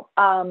full.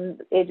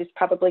 It is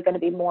probably going to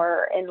be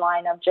more in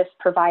line of just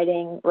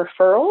providing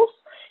referrals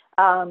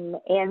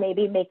and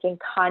maybe making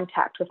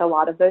contact with a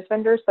lot of those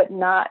vendors, but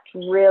not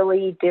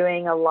really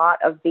doing a lot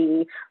of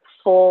the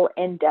full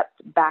in-depth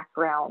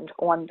background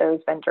on those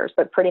vendors,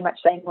 but pretty much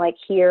saying like,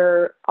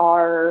 here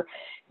are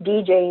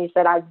DJs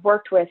that I've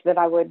worked with that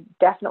I would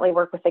definitely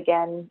work with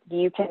again.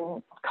 You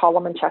can call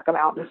them and check them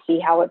out and see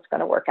how it's going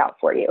to work out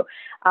for you.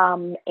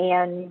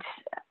 And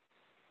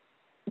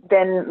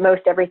then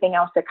most everything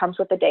else that comes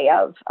with the day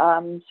of.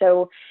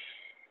 So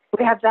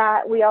we have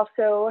that. We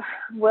also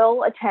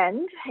will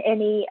attend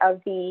any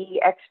of the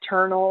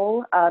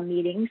external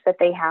meetings that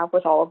they have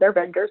with all of their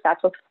vendors.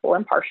 That's what's full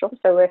and partial.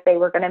 So if they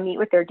were going to meet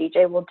with their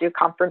DJ, we'll do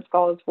conference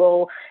calls.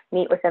 We'll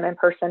meet with them in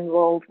person.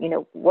 We'll,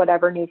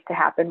 whatever needs to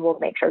happen, we'll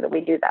make sure that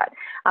we do that.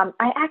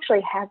 I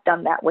actually have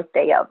done that with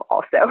day of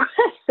also.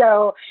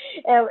 So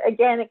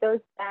again, it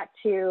goes back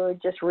to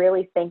just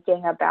really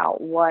thinking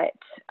about what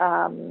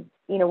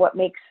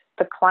makes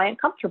the client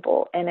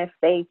comfortable. And if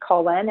they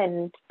call in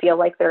and feel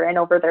like they're in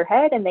over their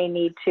head and they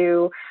need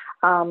to,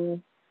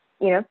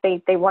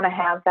 they want to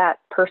have that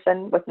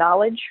person with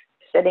knowledge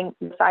sitting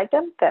beside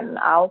them, then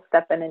I'll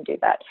step in and do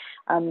that.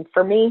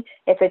 For me,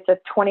 if it's a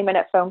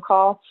 20-minute phone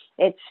call,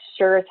 it's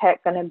sure as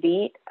heck going to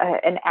beat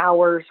an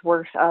hour's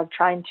worth of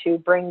trying to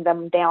bring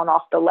them down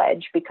off the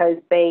ledge because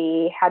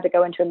they had to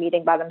go into a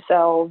meeting by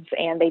themselves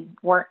and they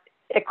weren't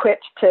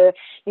equipped to,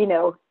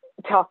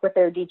 talk with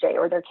their DJ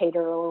or their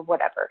caterer or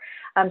whatever.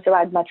 So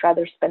I'd much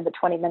rather spend the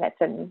 20 minutes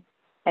and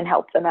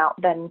help them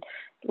out than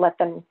let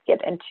them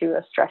get into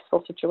a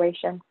stressful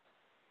situation.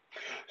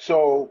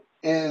 So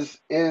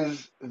is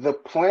the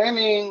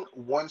planning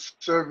one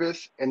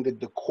service and the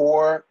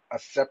decor a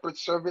separate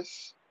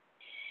service?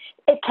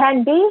 It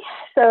can be.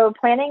 So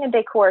planning and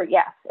decor,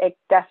 yes, it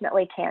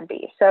definitely can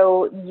be.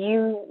 So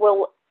you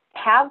will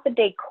have the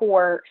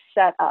decor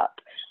set up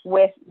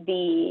with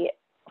the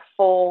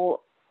full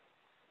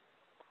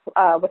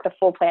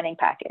planning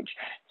package.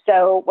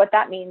 So what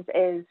that means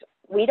is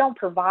we don't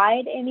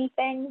provide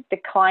anything. The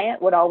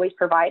client would always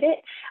provide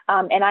it.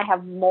 And I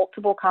have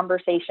multiple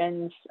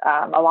conversations.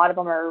 A lot of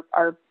them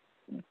are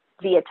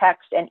via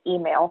text and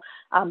email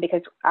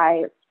because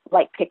I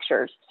like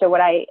pictures. So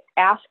what I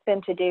ask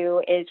them to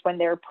do is when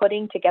they're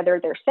putting together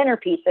their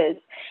centerpieces,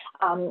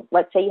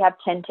 let's say you have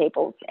 10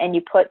 tables and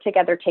you put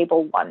together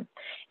table one,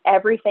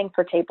 everything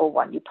for table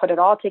one, you put it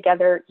all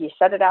together, you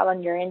set it out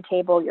on your end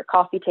table, your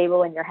coffee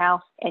table in your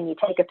house, and you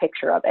take a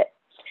picture of it.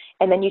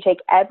 And then you take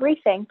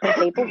everything from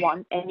table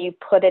one and you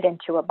put it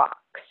into a box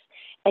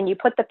and you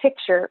put the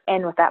picture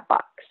in with that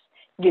box.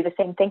 You do the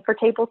same thing for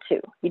table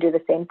two. You do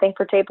the same thing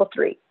for table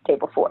three,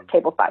 table four,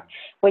 table five.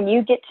 When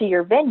you get to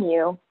your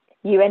venue,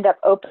 you end up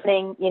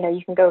opening,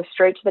 you can go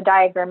straight to the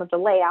diagram of the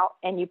layout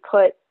and you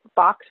put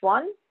box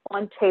one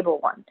on table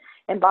one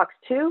and box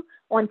two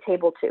on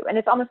table two. And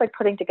it's almost like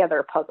putting together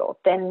a puzzle.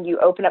 Then you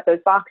open up those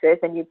boxes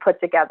and you put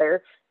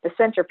together the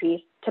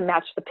centerpiece to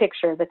match the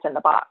picture that's in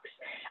the box.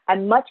 I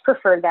much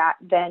prefer that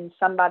than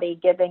somebody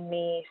giving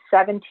me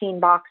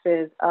 17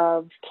 boxes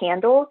of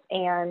candles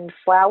and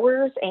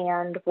flowers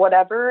and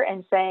whatever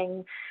and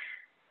saying,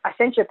 I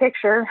sent you a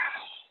picture,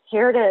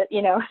 here it is,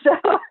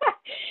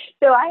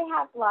 So I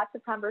have lots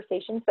of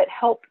conversations that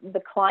help the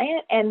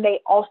client and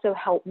they also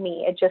help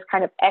me. It just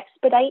kind of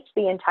expedites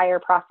the entire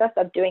process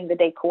of doing the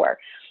decor.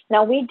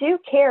 Now we do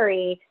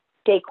carry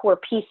decor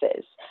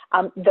pieces.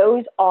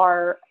 Those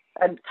are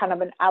kind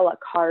of an a la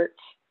carte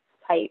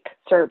type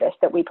service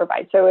that we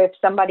provide. So if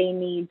somebody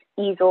needs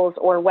easels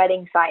or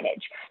wedding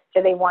signage,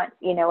 so they want,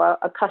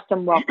 a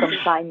custom welcome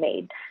sign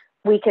made,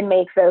 we can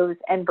make those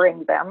and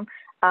bring them.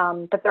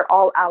 But they're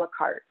all a la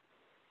carte.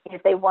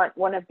 If they want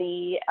one of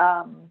the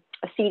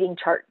a seating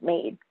chart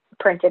made,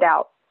 printed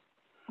out,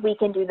 we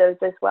can do those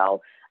as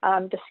well.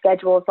 The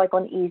schedules, like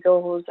on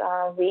easels,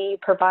 we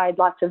provide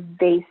lots of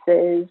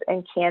vases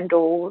and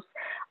candles,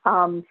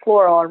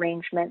 floral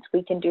arrangements.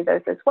 We can do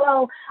those as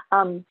well.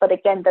 But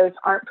again, those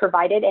aren't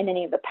provided in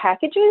any of the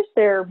packages.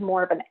 They're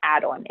more of an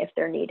add-on if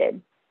they're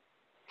needed.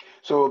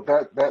 So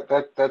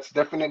that's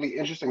definitely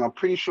interesting. I'm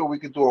pretty sure we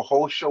could do a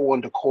whole show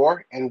on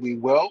decor, and we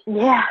will.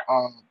 Yeah.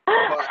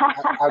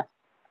 But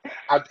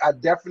I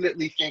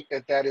definitely think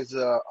that is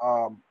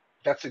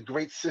that's a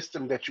great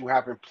system that you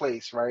have in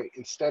place, right?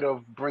 Instead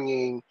of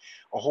bringing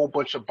a whole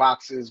bunch of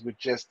boxes with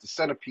just the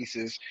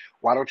centerpieces,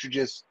 why don't you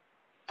just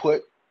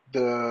put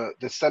the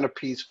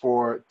centerpiece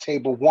for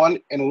table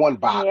one in one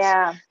box,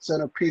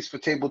 centerpiece for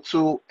table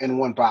two in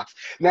one box.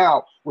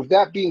 Now, with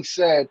that being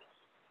said,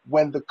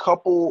 when the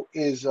couple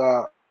is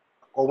or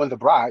when the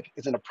bride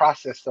is in the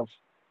process of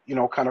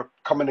kind of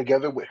coming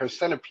together with her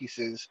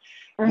centerpieces,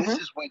 this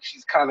is when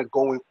she's kind of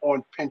going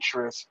on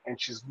Pinterest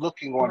and she's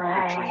looking on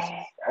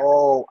Pinterest.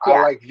 Oh,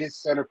 I like this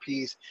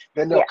centerpiece.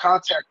 Then they'll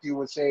contact you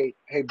and say,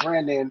 hey,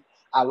 Brandon,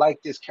 I like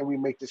this. Can we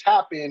make this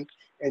happen?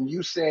 And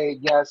you say,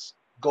 yes,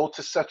 go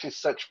to such and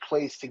such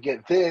place to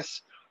get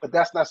this, but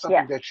that's not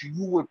something that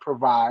you would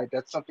provide.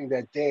 That's something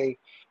that they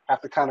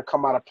have to kind of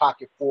come out of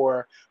pocket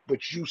for,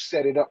 but you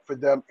set it up for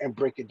them and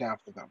break it down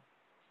for them.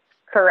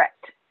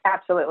 Correct.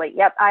 Absolutely.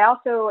 Yep. I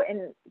also,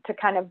 and to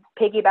kind of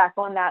piggyback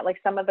on that, like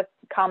some of the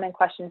common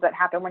questions that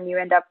happen when you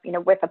end up,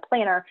 with a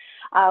planner,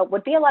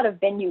 would be a lot of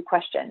venue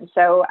questions.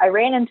 So I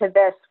ran into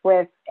this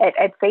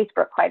at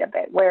Facebook quite a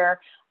bit,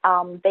 where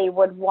they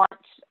would want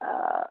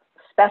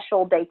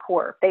special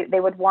decor.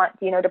 They would want,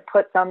 to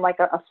put some like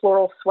a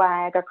floral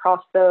swag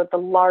across the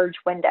large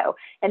window,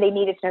 and they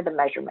needed to know the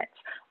measurements.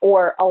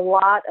 Or a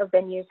lot of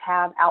venues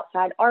have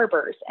outside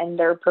arbors and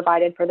they're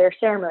provided for their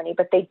ceremony,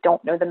 but they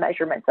don't know the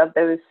measurements of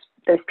those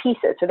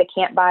pieces. So they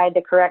can't buy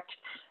the correct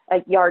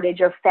yardage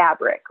of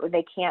fabric, or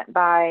they can't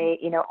buy,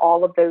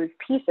 all of those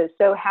pieces.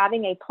 So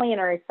having a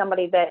planner is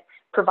somebody that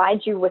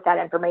provides you with that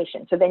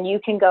information. So then you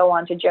can go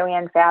on to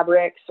Joann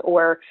Fabrics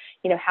or,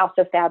 House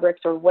of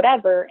Fabrics or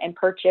whatever, and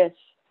purchase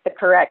the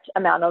correct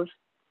amount of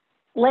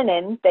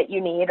linen that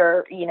you need,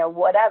 or,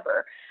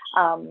 whatever.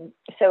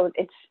 So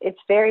it's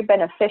very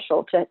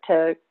beneficial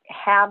to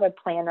have a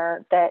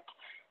planner that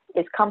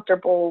is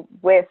comfortable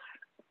with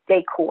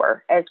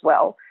decor as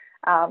well.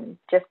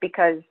 Just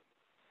because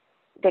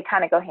they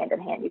kind of go hand in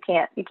hand.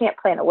 You can't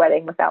plan a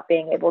wedding without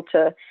being able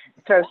to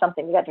throw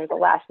something together at the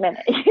last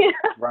minute.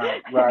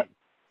 Right.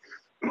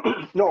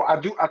 No, I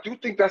do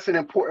think that's an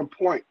important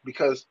point,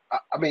 because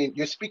I mean,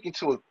 you're speaking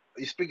to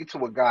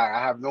a guy. I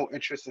have no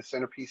interest in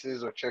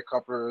centerpieces or chair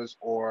covers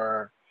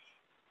or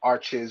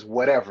arches,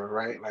 whatever,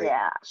 right? Like,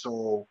 yeah.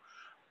 So,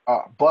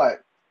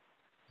 but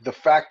the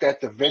fact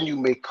that the venue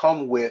may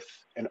come with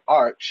an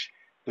arch,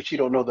 but you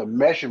don't know the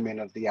measurement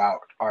of the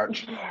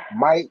arch,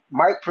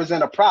 might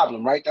present a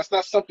problem, right? That's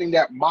not something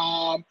that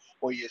mom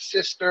or your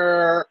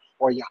sister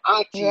or your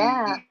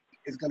auntie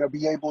is going to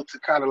be able to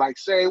kind of like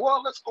say,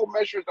 well, let's go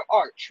measure the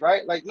arch,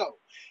 right? Like, no.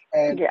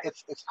 And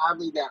it's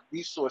having that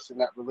resource in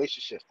that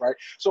relationship, right?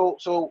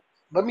 So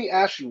let me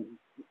ask you,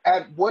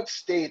 at what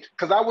stage,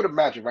 because I would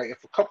imagine, right,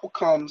 if a couple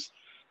comes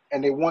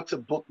and they want to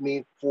book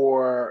me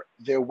for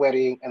their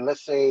wedding, and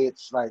let's say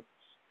it's like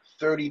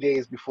 30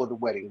 days before the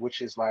wedding,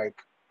 which is like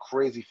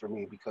crazy for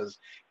me because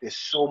there's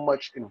so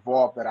much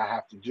involved that I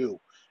have to do.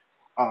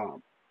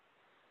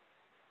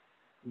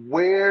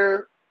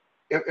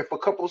 If a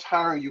couple's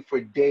hiring you for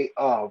day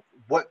of,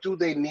 what do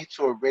they need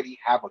to already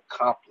have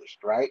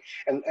accomplished, right?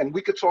 And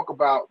we could talk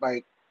about,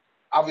 like,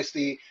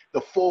 obviously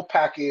the full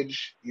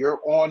package, you're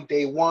on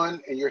day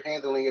one and you're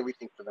handling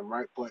everything for them,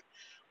 right? But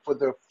for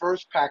the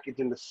first package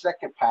and the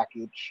second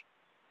package,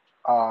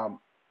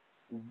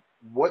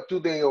 what do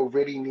they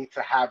already need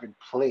to have in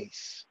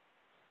place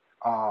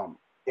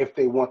if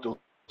they want those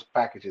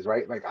packages,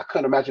 right? Like, I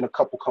couldn't imagine a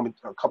couple coming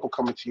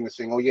to you and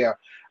saying, oh yeah,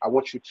 I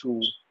want you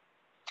to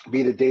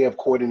be the day of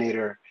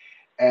coordinator,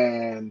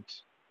 and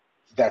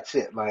that's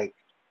it. Like,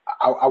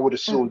 I would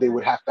assume they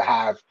would have to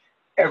have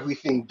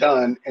everything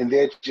done, and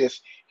they're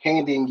just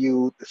handing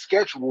you the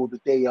schedule the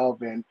day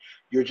of, and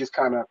you're just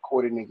kind of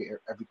coordinating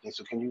everything.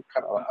 So can you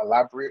kind of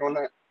elaborate on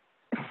that?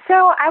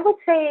 So I would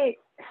say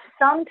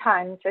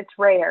sometimes it's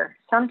rare.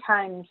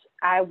 Sometimes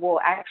I will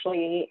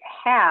actually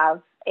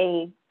have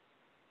a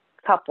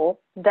couple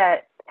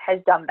that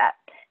has done that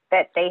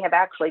they have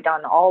actually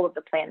done all of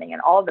the planning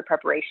and all of the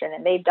preparation,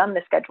 and they've done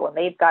the schedule and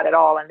they've got it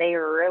all, and they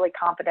are really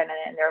confident in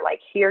it, and they're like,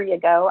 here you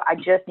go. I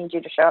just need you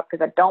to show up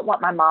because I don't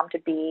want my mom to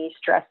be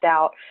stressed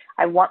out.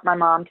 I want my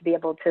mom to be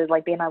able to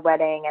like be in my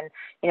wedding,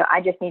 and I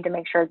just need to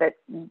make sure that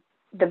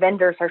the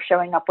vendors are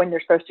showing up when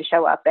they're supposed to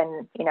show up,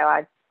 and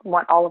I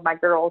want all of my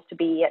girls to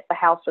be at the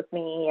house with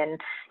me,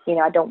 and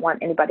I don't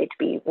want anybody to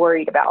be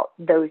worried about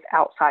those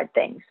outside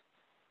things.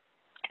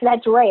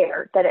 That's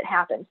rare that it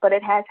happens, but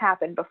it has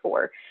happened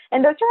before.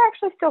 And those are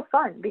actually still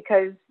fun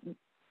because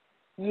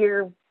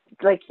you're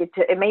like,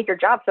 it made your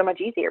job so much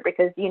easier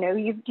because,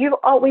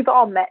 we've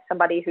all met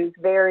somebody who's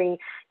very,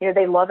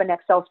 they love an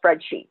Excel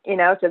spreadsheet,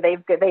 so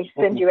they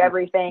send you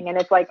everything and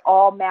it's like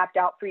all mapped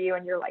out for you.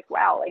 And you're like,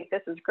 wow, like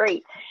this is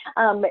great.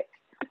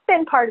 It's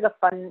been part of the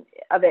fun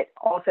of it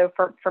also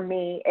for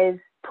me is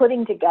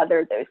putting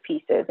together those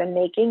pieces and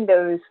making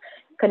those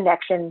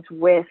connections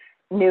with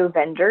new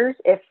vendors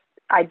if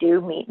I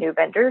do meet new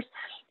vendors.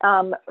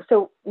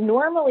 So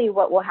normally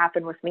what will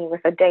happen with me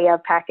with a day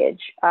of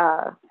package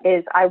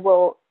is I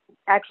will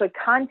actually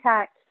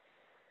contact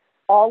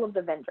all of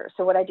the vendors.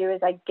 So what I do is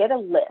I get a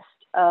list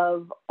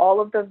of all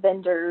of the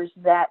vendors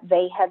that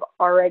they have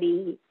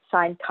already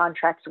signed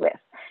contracts with.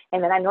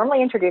 And then I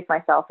normally introduce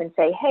myself and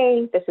say,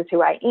 hey, this is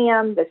who I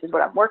am. This is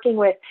what I'm working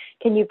with.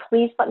 Can you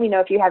please let me know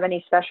if you have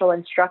any special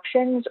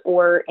instructions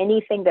or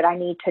anything that I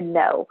need to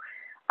know?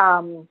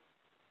 And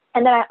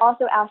then I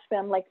also ask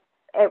them, like,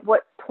 at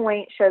what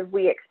point should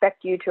we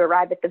expect you to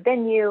arrive at the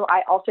venue?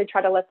 I also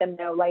try to let them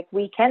know, like,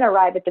 we can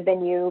arrive at the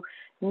venue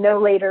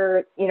no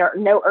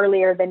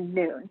earlier than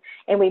noon,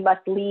 and we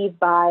must leave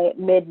by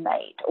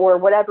midnight or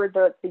whatever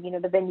the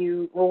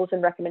venue rules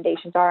and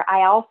recommendations are.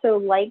 I also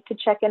like to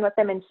check in with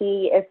them and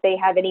see if they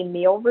have any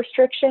meal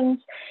restrictions,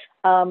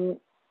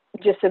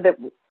 just so that,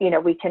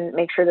 we can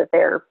make sure that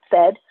they're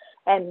fed.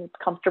 and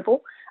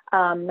comfortable.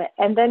 And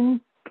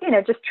then,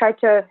 just try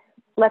to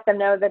let them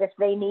know that if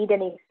they need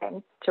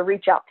anything to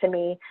reach out to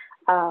me.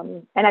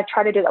 And I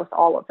try to do that with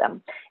all of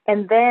them.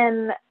 And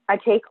then I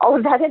take all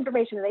of that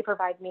information that they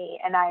provide me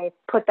and I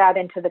put that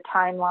into the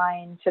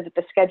timeline so that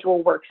the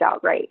schedule works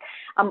out right.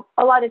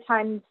 A lot of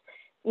times,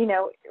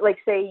 like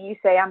you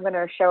say, I'm going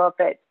to show up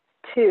at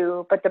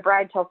 2, but the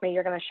bride tells me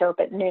you're going to show up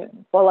at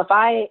noon. Well, if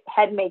I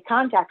had made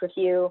contact with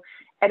you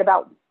at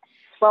about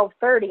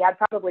 12:30, I'd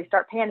probably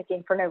start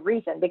panicking for no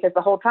reason, because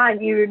the whole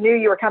time you knew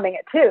you were coming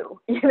at 2,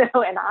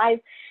 and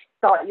I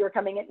thought you were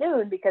coming at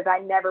noon because I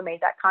never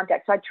made that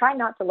contact. So I try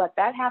not to let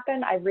that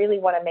happen. I really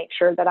want to make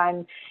sure that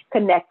I'm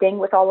connecting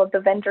with all of the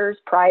vendors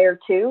prior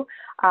to,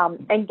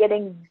 and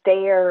getting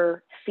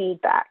their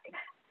feedback,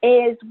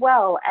 as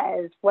well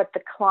as what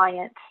the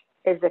client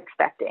is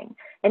expecting.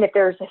 And if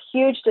there's a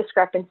huge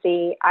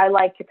discrepancy, I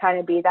like to kind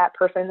of be that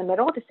person in the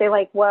middle to say,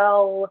 like,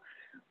 well,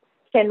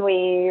 can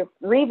we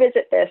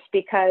revisit this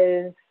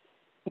because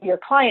your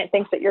client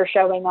thinks that you're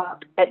showing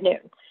up at noon?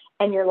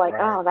 And you're like,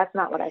 Right. oh, that's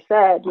not what I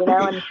said,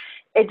 and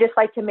it just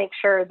like to make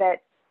sure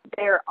that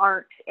there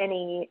aren't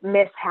any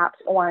mishaps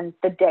on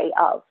the day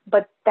of.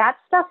 But that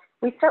stuff,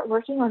 we start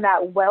working on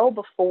that well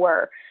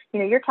before,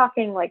 you're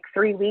talking like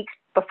 3 weeks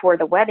before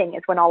the wedding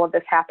is when all of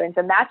this happens.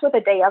 And that's with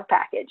a day of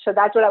package. So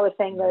that's what I was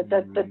saying.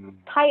 The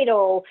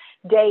title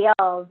day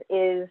of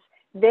is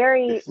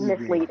very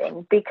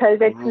misleading, because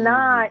it's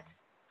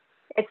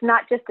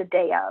not just a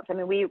day of. I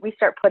mean, we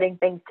start putting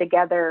things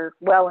together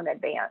well in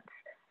advance.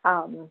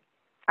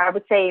 I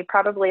would say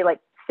probably like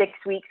 6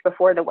 weeks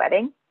before the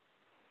wedding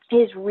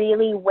is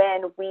really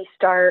when we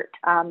start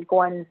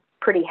going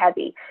pretty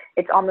heavy.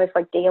 It's almost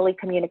like daily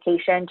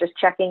communication, just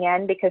checking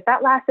in, because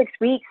that last 6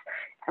 weeks,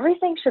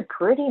 everything should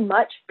pretty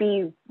much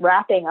be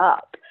wrapping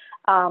up.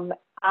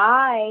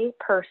 I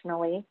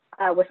personally,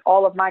 with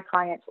all of my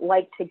clients,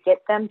 like to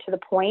get them to the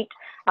point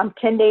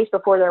 10 days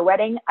before their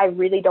wedding. I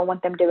really don't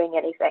want them doing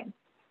anything.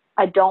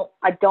 I don't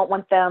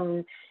want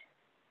them,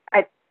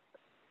 I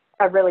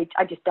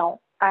just don't.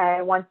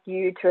 I want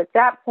you to, at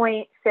that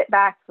point, sit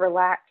back,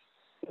 relax.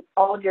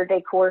 All of your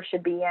decor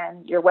should be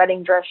in. Your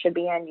wedding dress should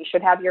be in. You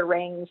should have your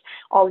rings.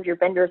 All of your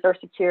vendors are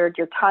secured.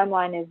 Your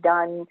timeline is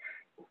done.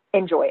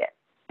 Enjoy it,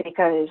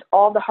 because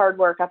all the hard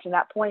work up to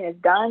that point is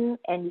done,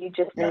 and you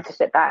just need to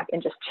sit back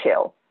and just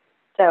chill.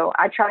 So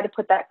I try to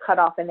put that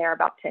cutoff in there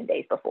about 10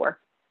 days before.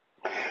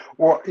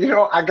 Well,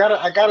 I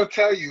gotta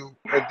tell you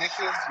that this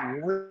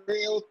is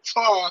real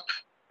talk.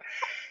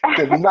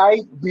 The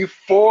night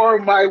before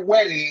my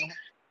wedding,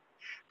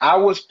 I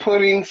was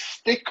putting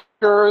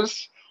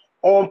stickers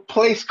on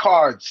place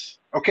cards.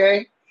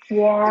 Okay.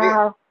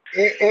 Yeah.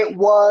 It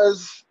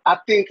was, I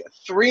think,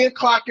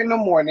 3:00 in the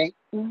morning.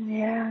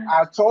 Yeah.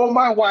 I told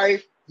my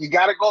wife, you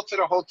got to go to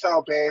the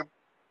hotel, babe.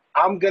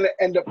 I'm going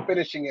to end up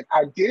finishing it.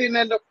 I didn't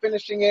end up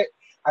finishing it.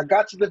 I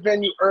got to the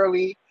venue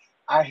early.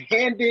 I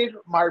handed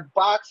my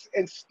box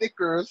and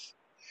stickers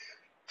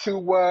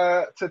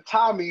to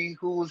Tommy,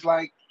 who was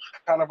like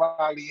kind of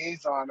our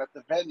liaison at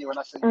the venue. And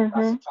I said,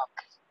 Tommy,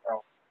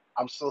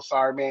 I'm so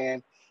sorry,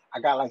 man. I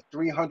got like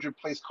 300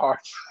 place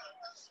cards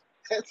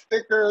and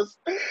stickers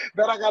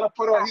that I got to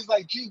put on. He's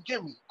like, gee,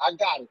 give me. I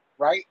got it,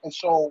 right? And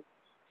so,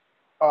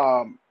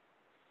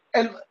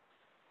 and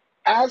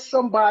as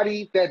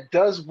somebody that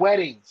does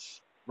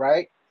weddings,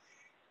 right,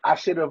 I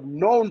should have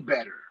known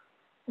better.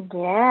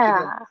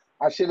 Yeah.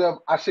 I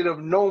should have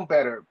known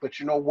better. But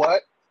you know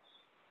what?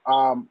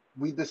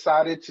 We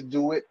decided to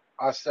do it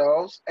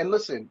ourselves. And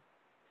listen,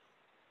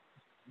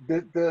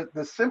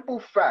 the simple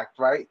fact,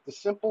 right? The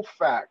simple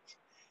fact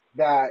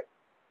that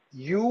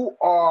you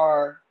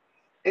are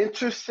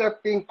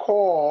intercepting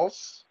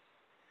calls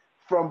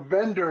from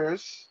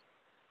vendors,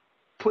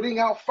 putting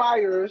out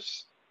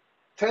fires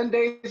 10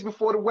 days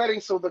before the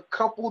wedding so the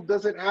couple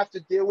doesn't have to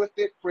deal with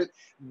it. For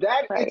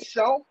that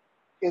itself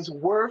is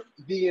worth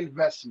the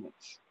investment.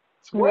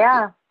 It's worth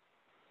it.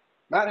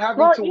 Not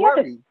having to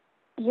worry.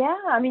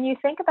 I mean, you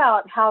think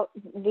about how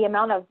the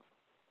amount of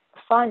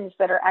funds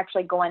that are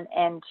actually going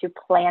into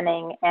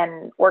planning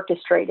and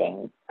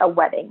orchestrating a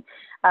wedding.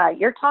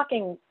 You're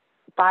talking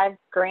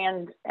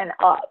 $5,000 and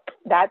up.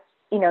 That's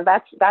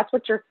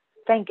what you're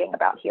thinking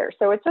about here.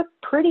 So it's a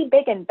pretty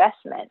big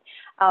investment.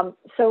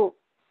 So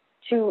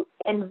to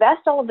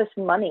invest all of this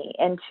money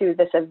into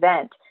this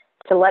event,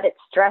 to let it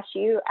stress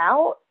you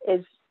out,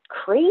 is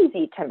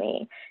crazy to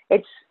me.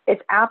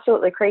 It's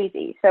absolutely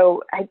crazy.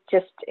 So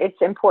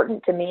it's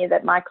important to me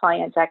that my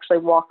clients actually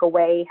walk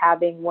away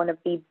having one of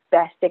the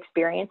best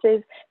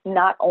experiences,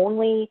 not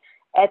only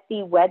at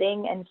the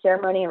wedding and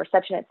ceremony and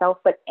reception itself,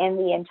 but in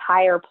the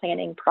entire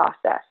planning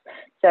process.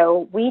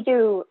 So we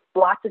do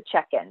lots of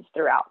check-ins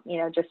throughout,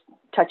 just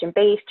touching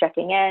base,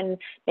 checking in,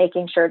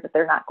 making sure that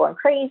they're not going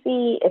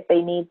crazy. If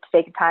they need to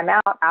take a time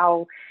out,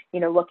 I'll,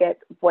 look at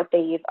what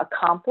they've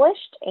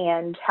accomplished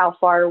and how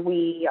far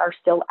we are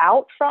still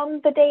out from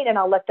the date. And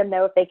I'll let them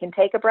know if they can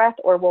take a breath,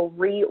 or we'll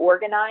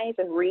reorganize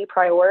and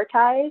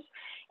reprioritize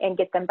and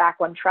get them back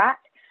on track.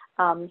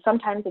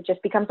 sometimes it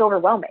just becomes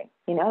overwhelming.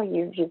 You know,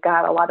 you've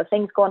got a lot of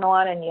things going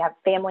on, and you have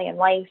family and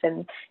life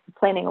and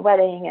planning a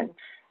wedding.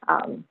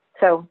 And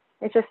so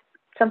it's just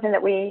something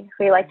that we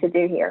like to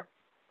do here.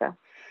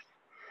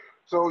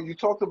 So you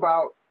talked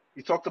about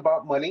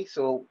money,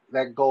 so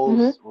that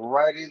goes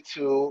right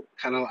into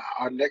kind of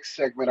our next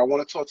segment. I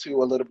want to talk to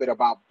you a little bit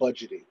about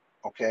budgeting.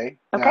 Okay.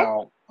 Okay.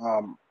 Now,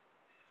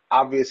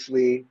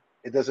 obviously,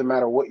 it doesn't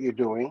matter what you're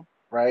doing,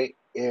 right?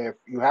 If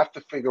you have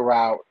to figure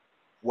out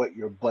what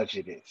your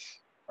budget is,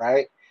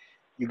 right?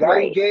 You got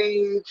Right.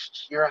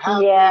 engaged, you're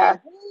Yeah.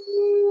 happy.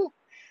 Woo.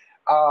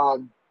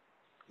 Um,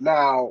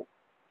 Now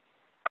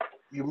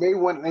you may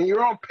want, and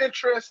you're on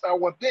Pinterest. I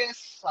want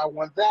this, I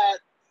want that.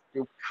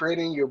 You're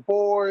creating your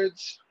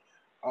boards.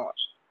 Uh,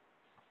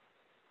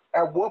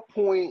 at what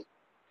point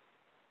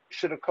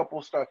should a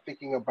couple start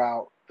thinking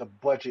about the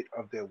budget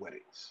of their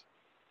weddings?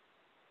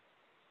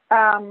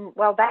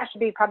 Well, that should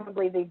be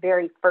probably the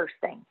very first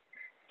thing.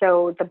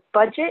 So the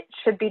budget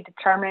should be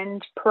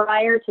determined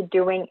prior to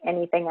doing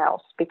anything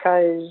else,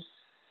 because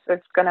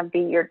it's going to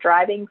be your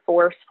driving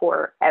force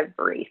for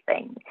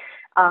everything.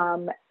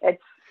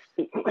 It's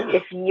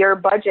if your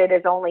budget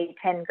is only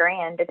 10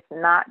 grand, it's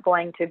not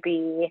going to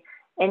be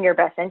in your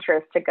best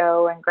interest to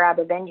go and grab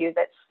a venue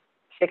that's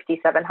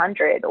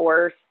 6,700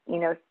 or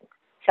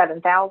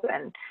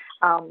 7,000.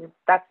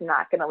 That's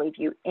not going to leave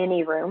you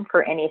any room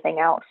for anything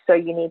else. So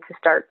you need to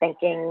start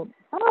thinking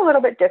a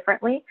little bit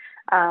differently,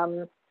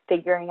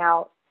 figuring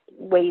out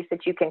ways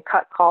that you can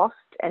cut costs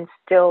and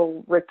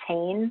still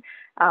retain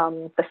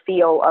the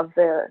feel of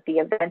the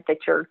event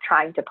that you're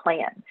trying to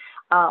plan.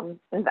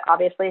 And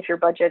obviously, if your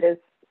budget is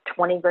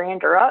 20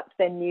 grand or up,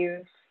 then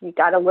you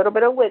got a little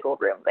bit of wiggle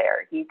room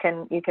there. You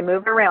can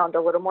move around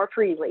a little more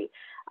freely.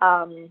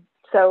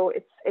 So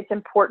it's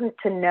important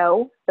to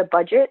know the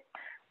budget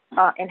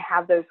and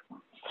have those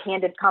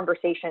candid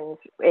conversations.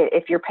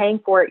 If you're paying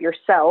for it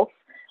yourself,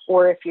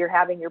 or if you're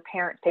having your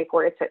parents pay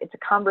for it, it's a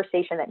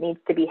conversation that needs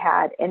to be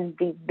had in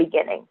the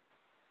beginning,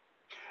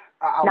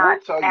 not will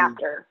tell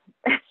after.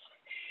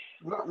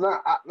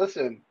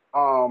 Listen,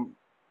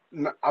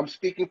 I'm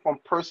speaking from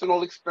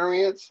personal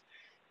experience,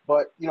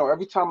 but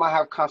every time I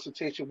have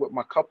consultation with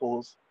my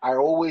couples, I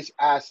always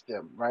ask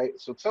them, right?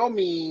 So tell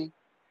me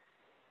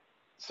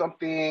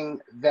something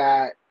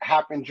that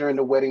happened during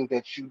the wedding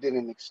that you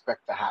didn't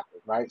expect to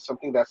happen, right?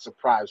 Something that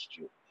surprised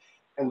you.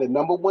 And the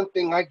number one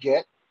thing I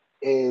get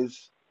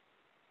is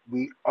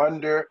we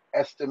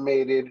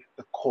underestimated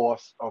the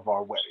cost of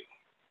our wedding,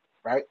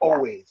 right? Yeah.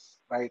 Always.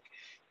 Like,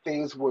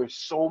 things were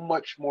so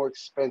much more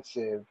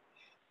expensive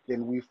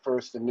than we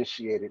first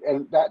initiated.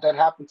 And that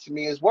happened to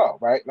me as well,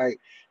 right? Like,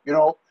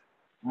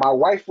 my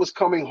wife was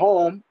coming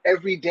home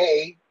every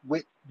day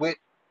with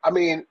I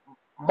mean,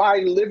 my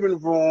living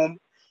room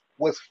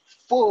was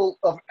full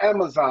of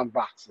Amazon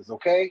boxes,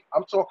 okay?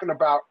 I'm talking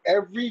about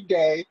every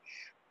day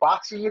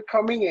boxes are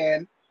coming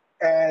in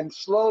and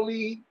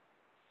slowly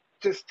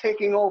just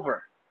taking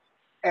over.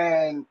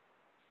 And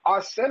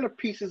our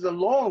centerpieces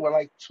alone were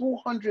like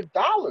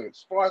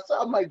 $200 for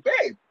ourselves. I'm like,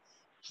 babe.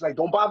 She's like,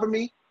 don't bother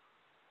me,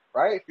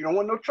 right? If you don't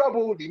want no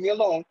trouble, leave me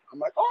alone. I'm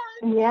like, all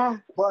right. Yeah.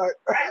 But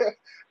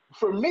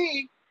for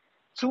me,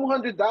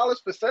 $200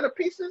 for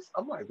centerpieces,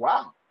 I'm like,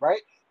 wow,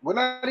 right? We're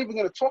not even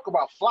going to talk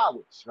about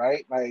flowers,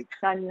 right? Like,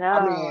 I know.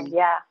 I mean,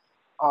 yeah.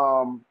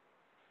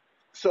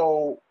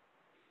 So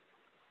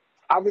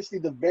obviously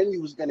the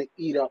venue is going to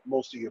eat up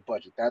most of your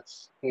budget.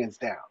 That's hands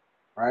down,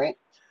 right?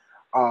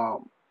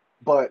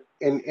 But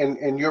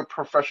in your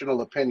professional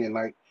opinion,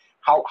 like,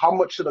 how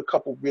much should a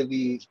couple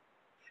really?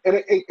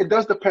 And it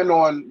does depend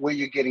on where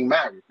you're getting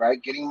married,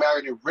 right? Getting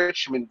married in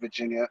Richmond,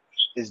 Virginia,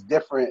 is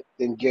different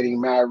than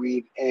getting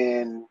married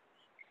in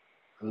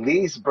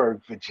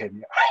Leesburg,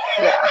 Virginia.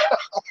 Yeah.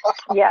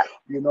 Yeah.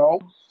 Yeah.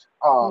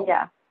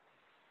 Yeah.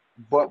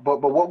 But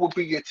what would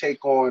be your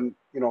take on,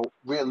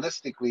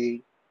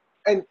 realistically?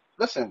 And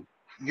listen,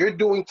 you're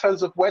doing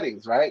tons of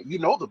weddings, right? You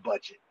know the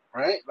budget,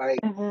 right?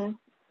 Like, Mhm.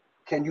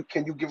 can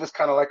you give us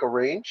kind of like a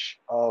range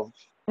of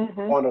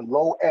Mhm. on a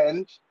low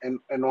end and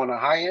on a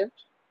high end?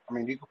 I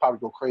mean, you could probably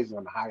go crazy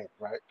on the high end,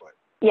 right? But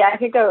Yeah,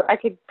 I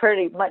could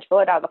pretty much blow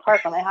it out of the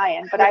park on the high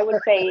end, but I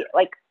would say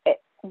like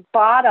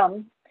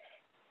bottom,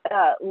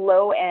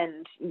 low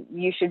end,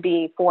 you should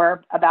be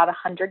for about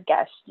 100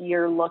 guests.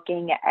 You're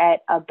looking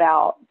at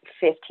about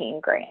 15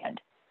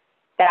 grand.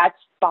 That's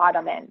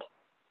bottom end.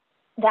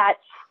 That's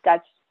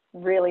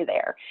really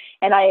there.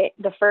 And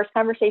the first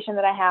conversation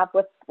that I have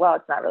with, well,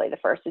 it's not really the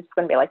first, it's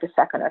going to be like the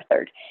second or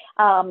third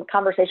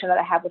conversation that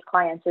I have with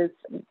clients is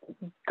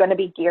going to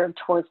be geared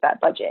towards that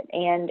budget.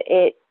 And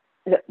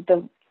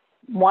the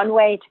one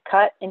way to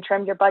cut and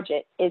trim your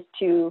budget is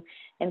to,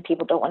 and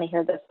people don't want to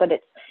hear this, but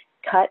it's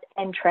cut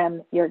and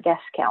trim your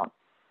guest count.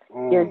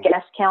 Your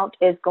guest count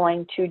is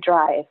going to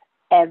drive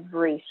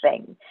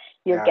everything.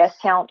 Your guest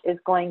count is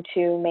going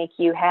to make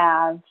you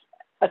have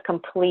a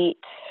complete,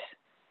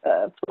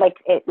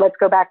 let's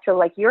go back to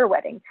like your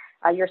wedding.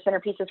 Your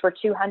centerpieces were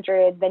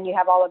 200. Then you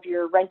have all of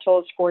your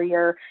rentals for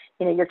your,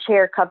 your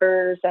chair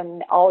covers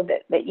and all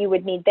that you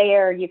would need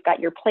there. You've got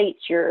your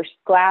plates, your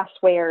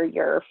glassware,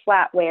 your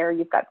flatware.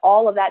 You've got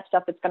all of that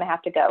stuff that's going to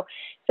have to go.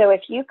 So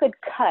if you could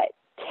cut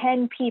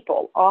 10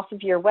 people off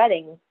of your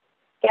wedding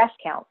guest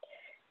count,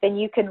 then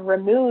you can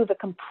remove a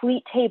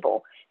complete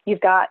table.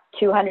 You've got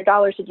 $200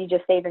 that you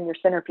just save in your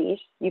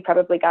centerpiece. You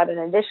probably got an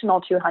additional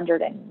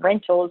 200 in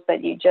rentals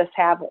that you just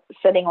have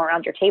sitting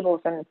around your tables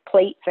and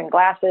plates and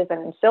glasses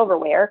and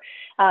silverware.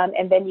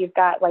 And then you've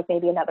got like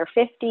maybe another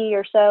 50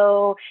 or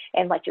so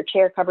and like your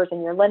chair covers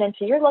and your linen.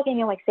 So you're looking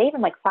at like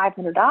saving like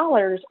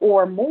 $500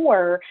 or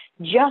more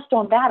just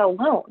on that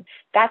alone.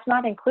 That's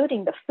not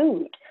including the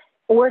food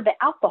or the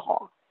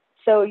alcohol.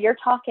 So you're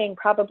talking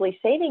probably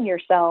saving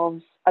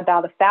yourselves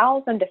about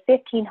 $1,000 to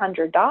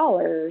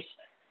 $1,500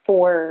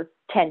 for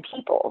 10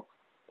 people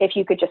if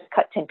you could just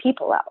cut 10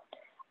 people out.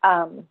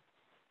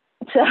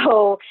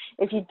 So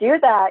if you do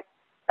that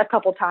a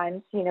couple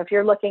times, if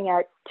you're looking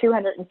at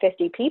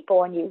 250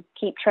 people and you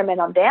keep trimming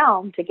them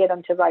down to get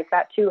them to like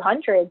that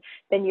 200,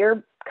 then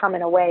you're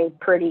coming away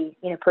pretty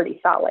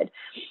solid.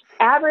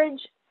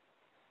 Average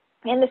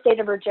in the state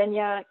of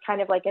Virginia,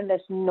 kind of like in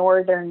this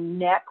northern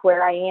neck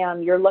where I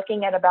am, you're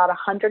looking at about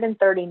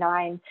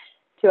 $139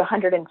 to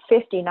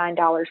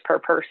 $159 per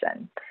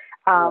person.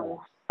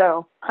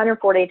 So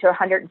 $140 to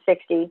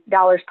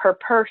 $160 per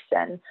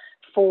person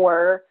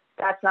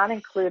that's not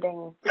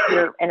including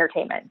your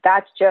entertainment.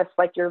 That's just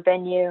like your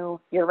venue,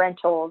 your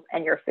rentals,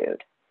 and your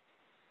food.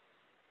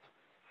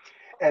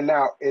 And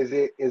now, is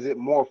it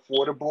more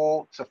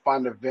affordable to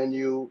find a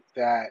venue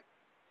that,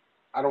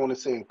 I don't want to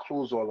say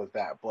includes all of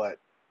that, but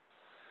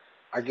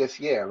I guess,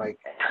 yeah, like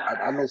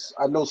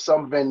I know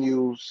some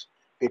venues,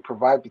 they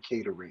provide the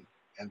catering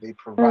and they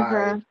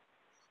provide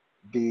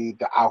the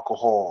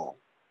alcohol,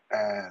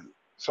 and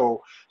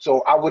so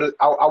I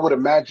would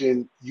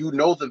imagine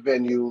the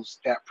venues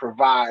that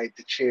provide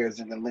the chairs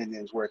and the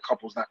linens where a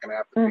couple's not going to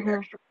have to pay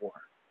extra for.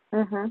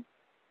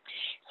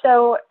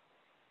 So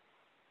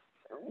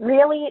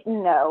really,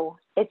 no,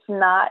 it's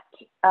not.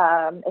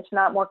 It's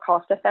not more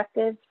cost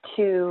effective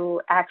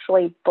to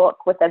actually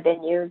book with a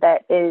venue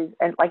that is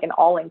like an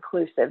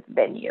all-inclusive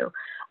venue.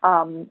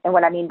 And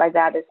what I mean by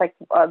that is like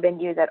a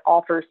venue that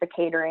offers the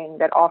catering,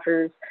 that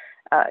offers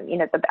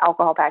the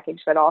alcohol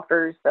package, that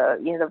offers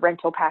the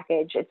rental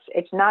package.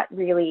 It's not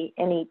really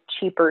any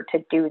cheaper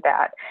to do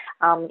that.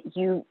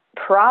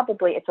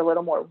 It's a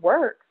little more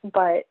work,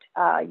 but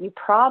you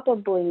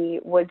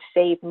probably would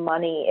save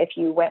money if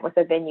you went with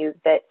a venue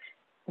that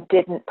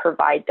didn't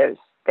provide those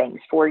things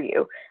for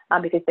you,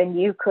 because then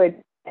you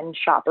could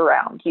shop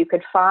around. You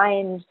could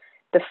find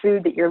the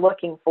food that you're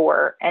looking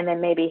for and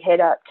then maybe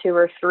hit up 2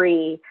 or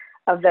 3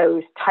 of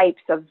those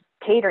types of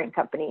catering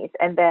companies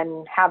and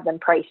then have them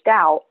priced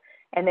out.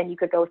 And then you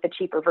could go with the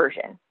cheaper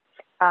version.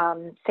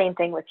 Same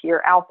thing with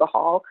your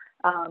alcohol.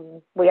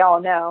 We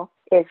all know,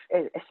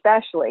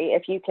 especially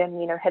if you can,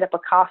 hit up a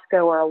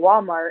Costco or a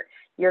Walmart,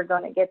 you're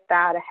going to get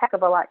that a heck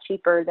of a lot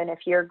cheaper than if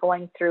you're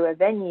going through a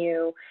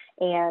venue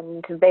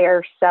and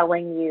they're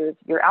selling you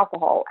your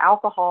alcohol.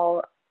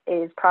 Alcohol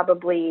is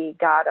probably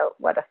got a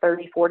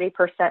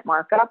 30-40%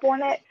 markup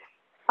on it.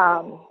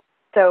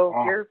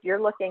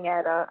 You're looking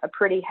at a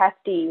pretty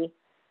hefty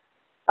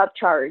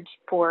upcharge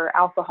for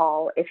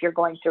alcohol if you're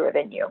going through a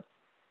venue.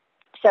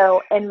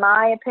 So in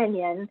my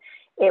opinion,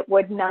 it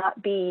would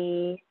not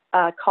be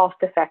cost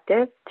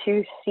effective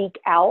to seek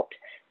out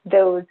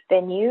those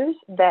venues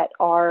that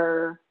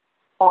are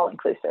all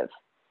inclusive.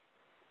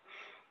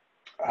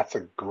 That's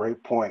a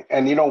great point.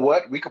 And you know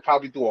what? We could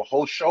probably do a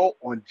whole show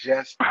on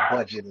just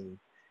budgeting,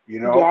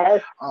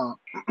 Yes.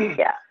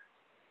 Yeah.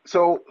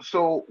 So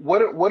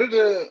what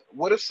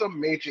are some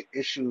major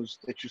issues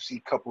that you see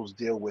couples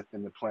deal with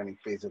in the planning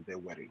phase of their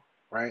wedding,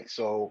 right?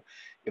 So,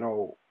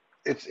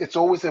 it's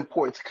always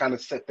important to kind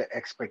of set the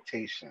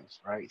expectations,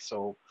 right?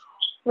 So,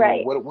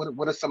 right.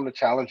 What are some of the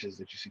challenges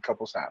that you see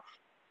couples have?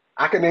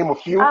 I can name a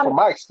few from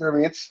my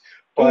experience.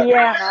 But...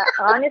 Yeah,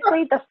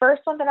 honestly, the very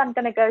first one I'm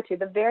going to go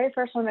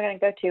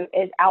to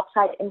is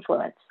outside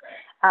influence.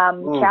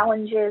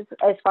 Challenges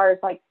as far as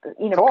like,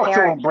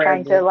 parents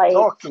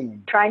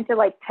trying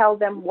to tell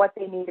them what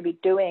they need to be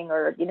doing,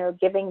 or,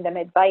 giving them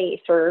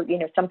advice, or,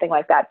 something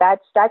like that.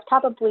 That's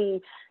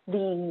probably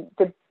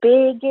the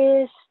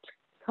biggest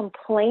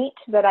complaint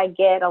that I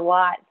get a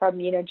lot from,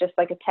 just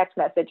like a text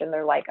message, and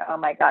they're like, oh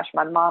my gosh,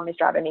 my mom is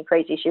driving me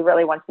crazy. She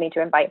really wants me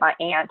to invite my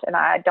aunt, and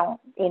I don't,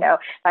 if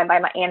I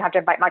invite my aunt, I have to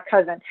invite my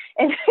cousin,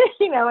 and,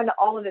 and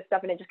all of this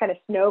stuff, and it just kind of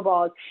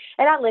snowballs.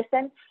 And I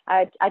listen,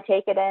 I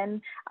take it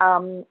in,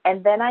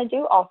 and then I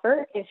do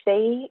offer, if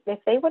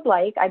they would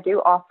like, I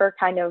do offer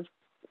kind of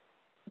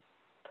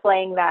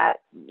playing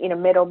that,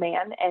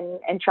 middleman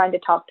and trying to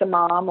talk to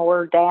mom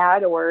or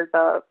dad or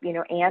the,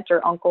 aunt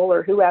or uncle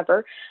or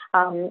whoever.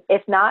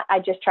 If not, I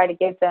just try to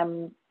give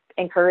them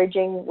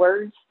encouraging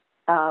words,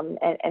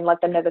 and let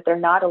them know that they're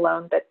not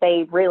alone, that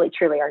they really,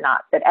 truly are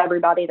not, that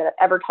everybody that I've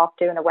ever talked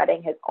to in a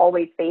wedding has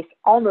always faced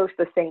almost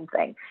the same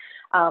thing.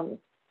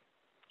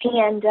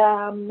 And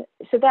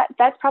so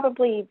that's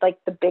probably like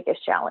the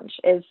biggest challenge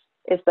is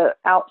the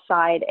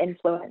outside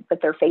influence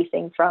that they're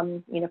facing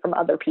from, from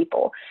other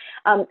people.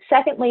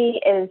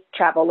 Secondly is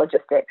travel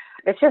logistics.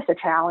 It's just a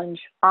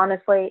challenge.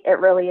 Honestly, it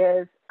really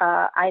is.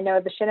 I know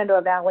the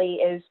Shenandoah Valley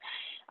is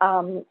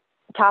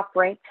top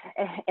ranked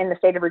in the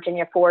state of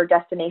Virginia for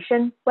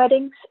destination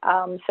weddings.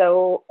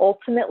 So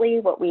ultimately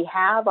what we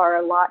have are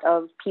a lot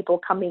of people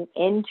coming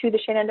into the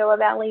Shenandoah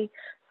Valley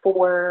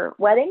for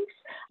weddings.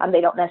 They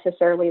don't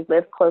necessarily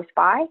live close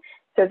by,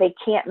 so they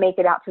can't make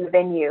it out to the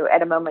venue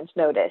at a moment's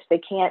notice. They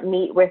can't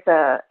meet with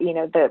the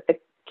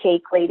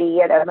cake lady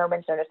at a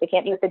moment's notice. They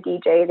can't meet with the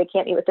DJ. They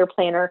can't meet with their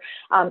planner.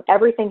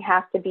 Everything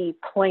has to be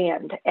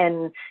planned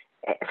and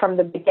from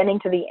the beginning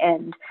to the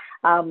end.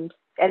 And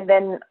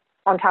then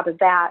on top of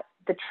that,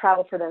 the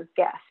travel for those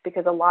guests,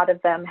 because a lot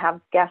of them have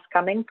guests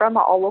coming from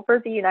all over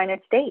the United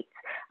States.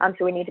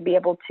 So we need to be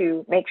able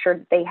to make sure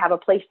that they have a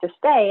place to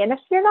stay. And if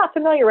you're not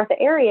familiar with the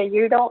area,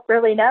 you don't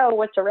really know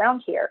what's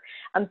around here.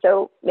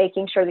 So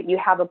making sure that you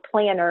have a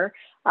planner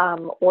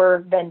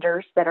or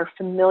vendors that are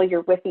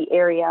familiar with the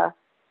area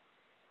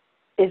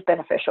is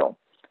beneficial.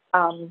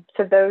 So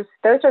those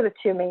are the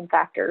two main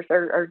factors,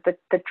 are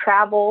the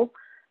travel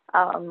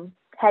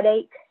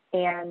headache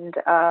and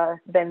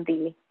then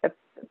the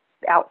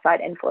outside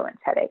influence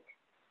headache.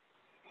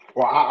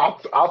 Well,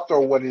 I'll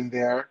throw one in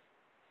there.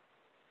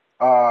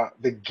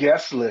 The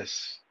guest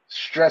list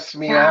stress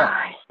me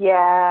out.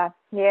 Yeah.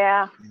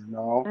 You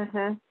know,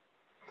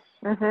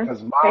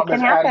 because mom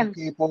is adding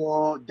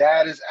people,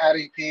 dad is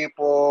adding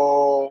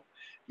people,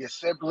 your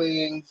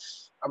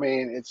siblings. I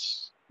mean,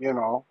 it's it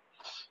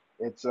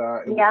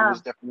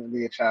was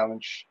definitely a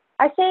challenge.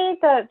 I say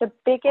the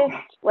biggest,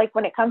 like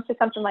when it comes to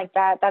something like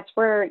that, that's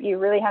where you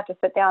really have to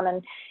sit down.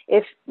 And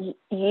if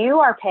you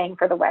are paying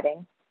for the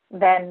wedding,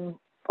 then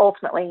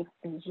ultimately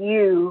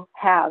you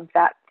have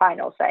that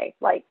final say.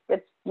 Like,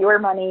 it's your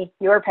money,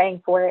 you're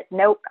paying for it.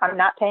 Nope, I'm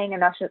not paying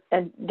an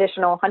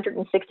additional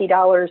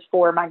 $160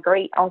 for my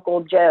great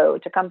Uncle Joe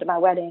to come to my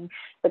wedding.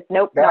 But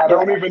nope, I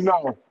don't even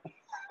know.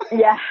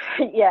 Yeah.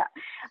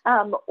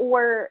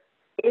 Or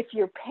if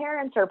your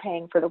parents are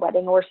paying for the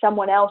wedding or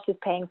someone else is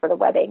paying for the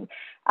wedding,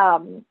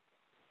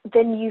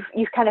 then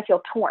you kind of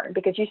feel torn,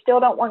 because you still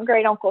don't want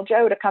great Uncle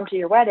Joe to come to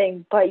your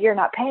wedding, but you're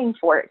not paying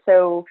for it.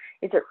 So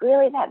is it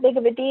really that big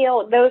of a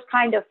deal? Those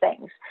kind of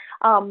things.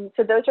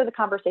 So those are the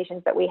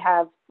conversations that we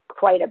have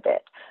quite a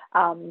bit.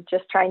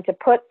 Just trying to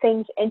put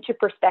things into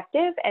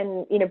perspective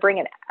and, bring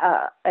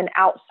an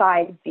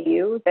outside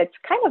view that's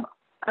kind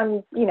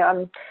of,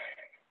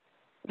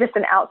 just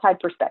an outside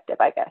perspective,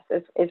 I guess,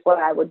 is what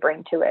I would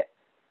bring to it.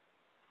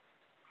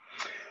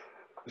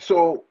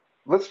 So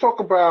let's talk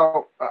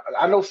about,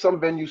 I know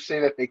some venues say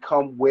that they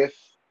come with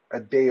a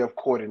day of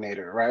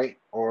coordinator, right?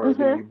 Or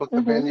you book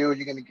the venue,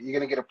 you're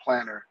gonna get a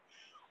planner,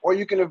 or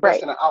you can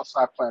invest in an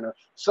outside planner.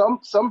 Some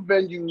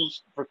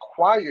venues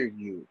require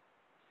you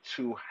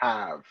to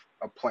have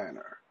a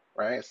planner,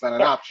 right? It's not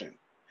an option.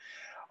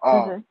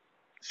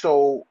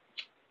 So,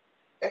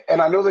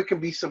 and I know there can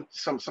be some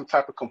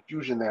type of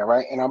confusion there,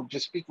 right? And I'm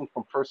just speaking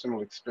from personal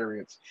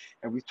experience,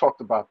 and we've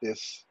talked about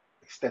this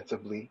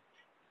extensively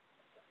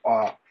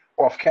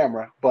off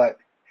camera, but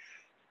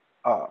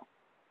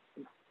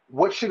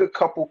what should a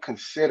couple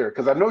consider?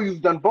 Because I know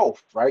you've done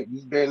both, right?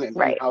 You've been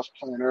an in-house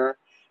planner,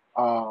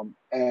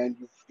 and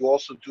you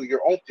also do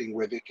your own thing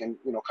where they can,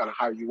 kind of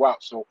hire you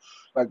out. So,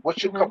 like, what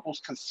should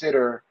couples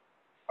consider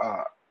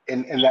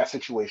in that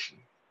situation?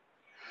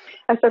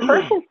 And so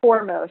first and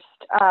foremost,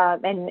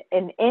 an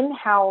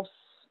in-house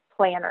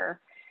planner,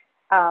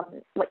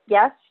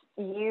 yes,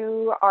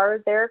 you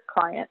are their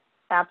client,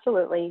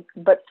 absolutely.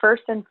 But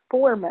first and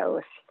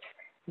foremost,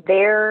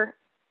 they are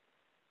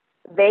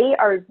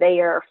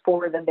there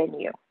for the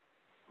venue.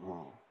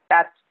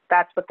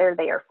 That's what they're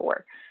there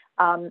for.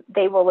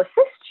 They will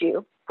assist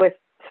you with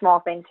small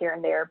things here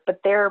and there,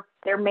 but their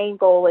main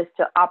goal is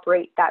to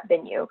operate that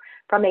venue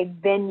from a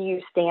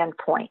venue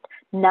standpoint,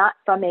 not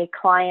from a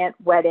client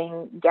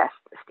wedding guest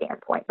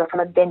standpoint, but from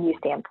a venue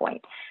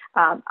standpoint.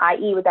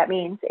 I.e., what that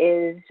means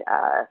is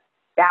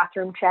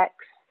bathroom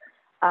checks,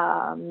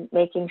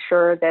 making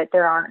sure that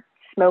there aren't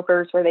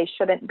smokers where they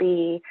shouldn't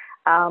be,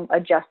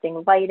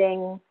 adjusting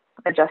lighting,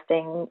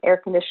 adjusting air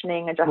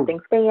conditioning, adjusting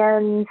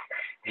fans,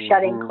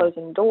 shutting,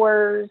 closing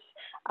doors,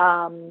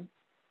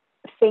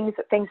 things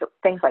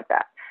like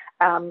that.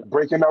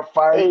 Breaking up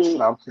fights?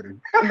 No, I'm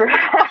kidding.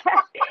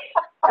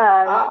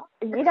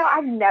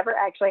 I've never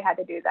actually had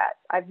to do that.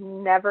 I've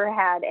never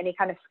had any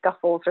kind of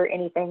scuffles or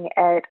anything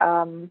at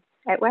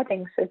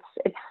weddings.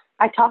 It's.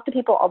 I talk to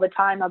people all the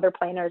time, other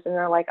planners, and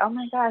they're like, "Oh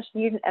my gosh,"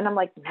 and I'm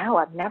like, "No,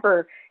 I've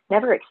never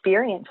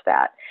experienced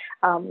that."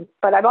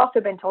 But I've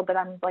also been told that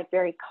I'm like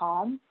very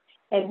calm,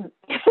 and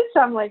so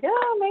I'm like,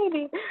 "Oh,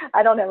 maybe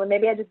I don't know.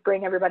 Maybe I just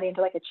bring everybody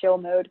into like a chill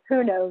mode.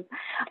 Who knows?"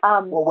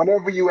 Well,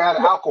 whenever you add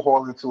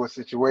alcohol into a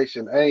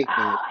situation, anything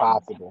is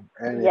possible.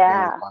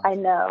 I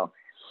know.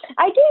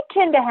 I do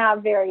tend to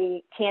have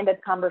very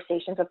candid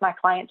conversations with my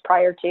clients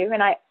prior to,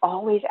 and I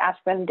always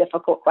ask them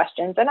difficult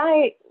questions. And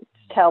I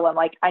tell them,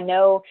 like, I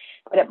know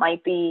that it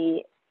might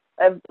be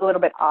a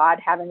little bit odd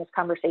having this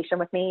conversation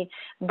with me,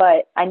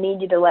 but I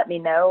need you to let me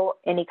know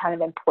any kind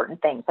of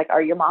important things. Like,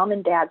 are your mom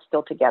and dad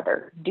still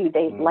together? Do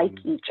they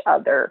like each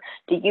other?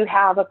 Do you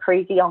have a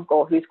crazy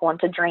uncle who's going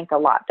to drink a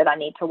lot that I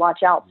need to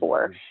watch out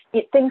for?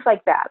 Things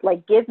like that.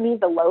 Like, give me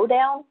the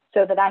lowdown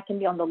so that I can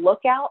be on the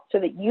lookout so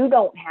that you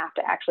don't have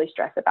to actually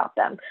stress about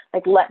them.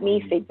 Like, let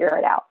me figure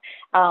it out.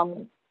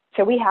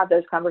 So we have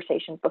those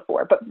conversations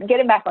before, but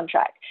getting back on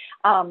track.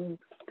 So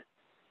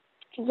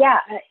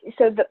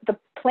the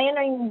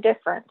planner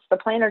difference,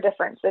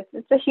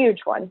 it's a huge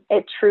one.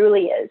 It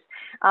truly is.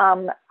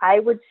 I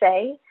would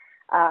say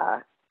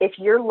if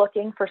you're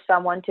looking for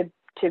someone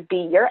to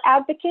be your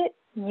advocate,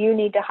 you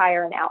need to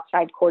hire an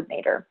outside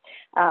coordinator.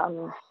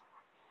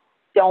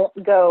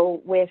 Don't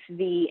go with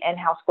the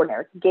in-house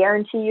coordinator.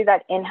 Guarantee you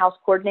that in-house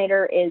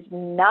coordinator is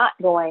not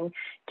going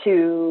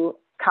to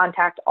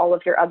contact all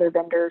of your other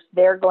vendors.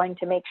 They're going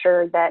to make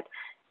sure that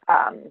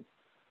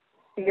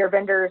your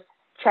vendors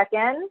check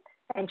in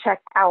and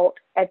check out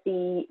at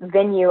the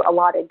venue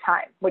allotted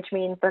time, which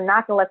means they're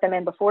not going to let them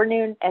in before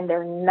noon, and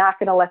they're not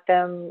going to let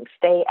them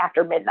stay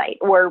after midnight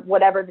or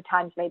whatever the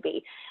times may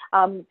be.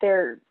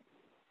 They're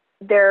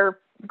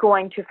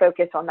going to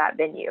focus on that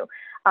venue.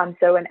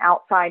 So an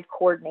outside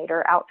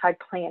coordinator, outside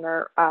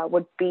planner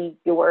would be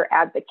your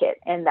advocate,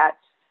 and that's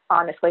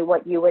honestly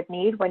what you would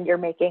need when you're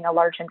making a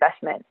large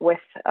investment with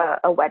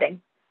a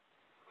wedding.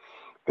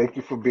 Thank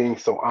you for being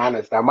so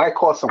honest. That might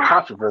cause some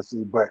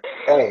controversy, but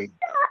hey,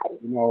 at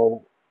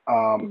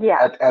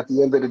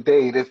the end of the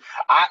day,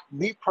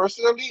 me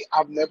personally,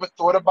 I've never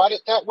thought about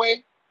it that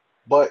way,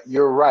 but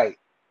you're right.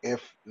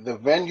 If the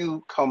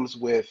venue comes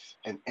with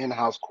an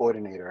in-house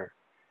coordinator,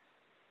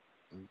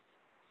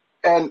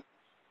 and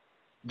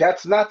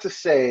that's not to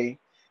say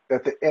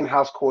that the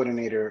in-house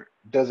coordinator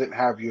doesn't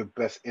have your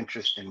best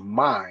interest in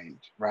mind,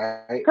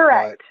 right?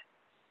 Correct.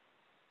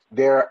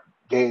 But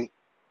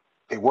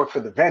they work for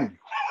the venue.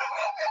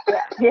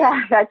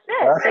 Yeah, that's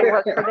it. Right? They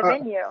work for the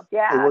venue.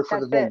 Yeah, they work for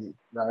the venue,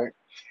 right?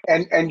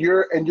 And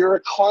you're a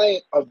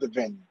client of the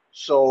venue,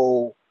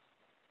 so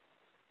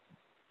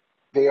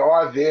they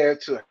are there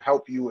to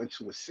help you and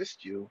to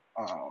assist you.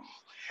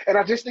 And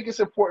I just think it's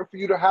important for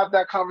you to have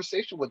that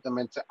conversation with them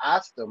and to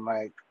ask them,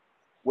 like,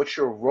 what's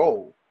your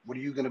role? What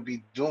are you going to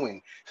be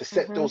doing? To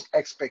set those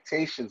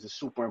expectations is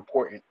super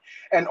important.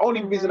 And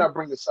only reason I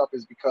bring this up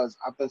is because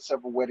I've done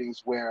several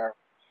weddings where,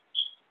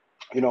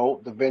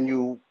 the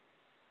venue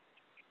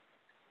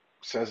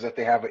says that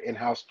they have an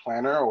in-house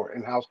planner or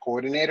in-house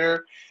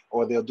coordinator,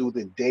 or they'll do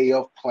the day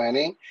of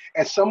planning.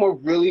 And some are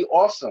really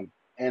awesome.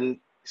 And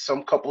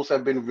some couples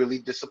have been really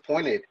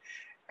disappointed.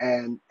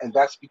 And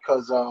that's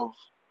because of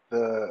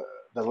the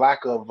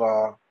lack of,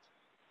 I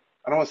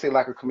don't want to say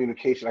lack of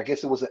communication. I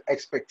guess it was an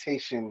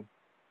expectation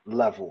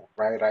level,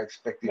 right? I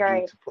expected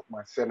you to put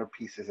my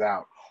centerpieces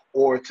out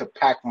or to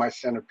pack my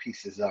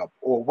centerpieces up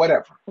or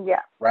whatever.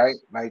 Yeah. Right?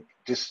 Like,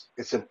 just,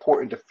 it's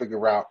important to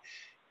figure out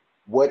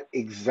what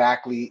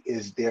exactly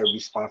is their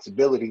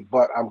responsibility.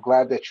 But I'm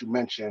glad that you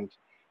mentioned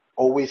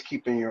always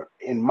keeping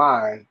in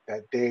mind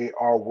that they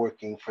are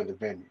working for the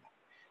venue.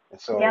 And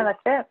so that's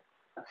it.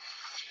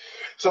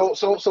 So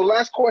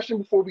last question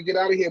before we get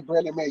out of here,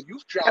 Brandon, man,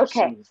 you've dropped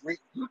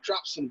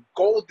some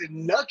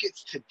golden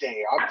nuggets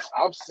today.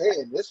 I'm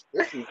saying this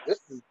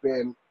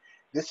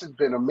has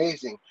been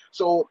amazing.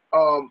 So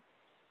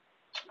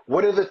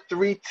what are the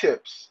three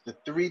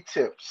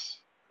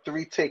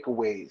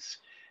takeaways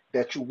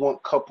that you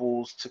want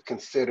couples to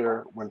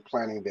consider when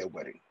planning their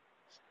wedding?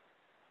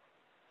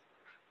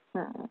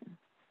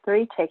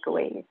 3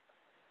 takeaways.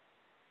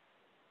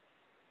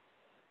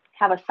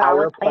 Have a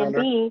solid plan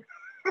B.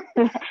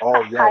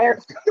 Oh,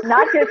 yes.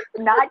 not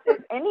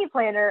just any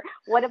planner.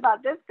 What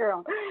about this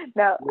girl?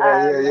 No.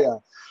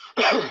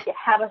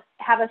 Have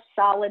a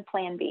solid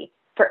plan B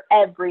for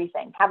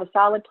everything. Have a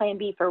solid plan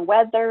B for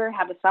weather.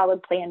 Have a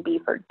solid plan B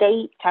for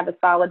dates. Have a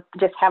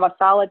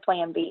solid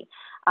plan B.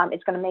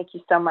 It's going to make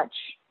you so much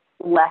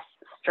less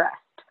stressed.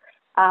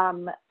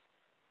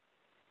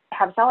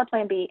 Have a solid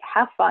plan B.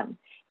 Have fun.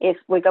 If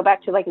we go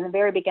back to, like, in the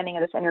very beginning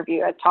of this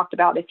interview, I talked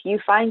about if you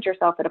find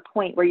yourself at a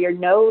point where you're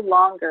no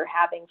longer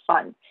having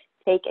fun,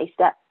 take a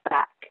step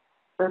back,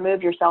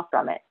 remove yourself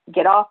from it,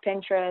 get off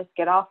Pinterest,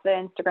 get off the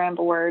Instagram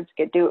boards,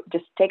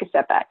 just take a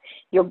step back.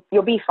 You'll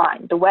be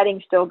fine. The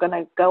wedding's still going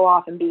to go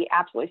off and be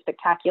absolutely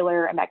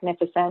spectacular and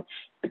magnificent,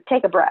 but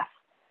take a breath.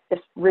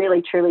 Just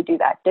really, truly do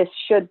that. This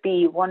should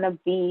be one of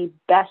the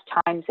best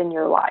times in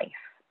your life.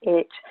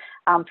 It,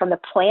 from the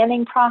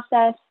planning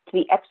process to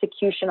the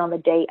execution on the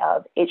day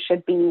of, it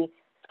should be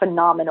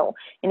phenomenal.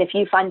 And if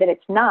you find that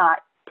it's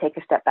not, take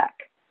a step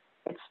back.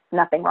 It's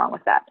nothing wrong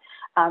with that.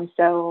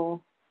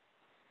 So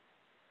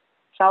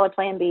solid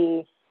plan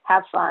B,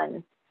 have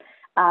fun.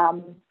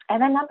 And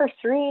then number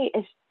 3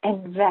 is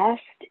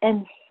invest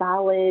in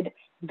solid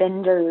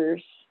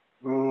vendors.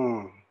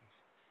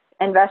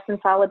 Invest in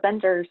solid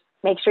vendors.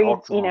 Make sure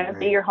you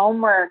do your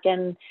homework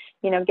and,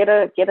 get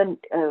a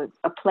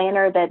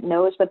planner that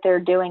knows what they're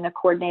doing, a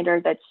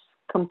coordinator that's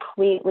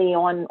completely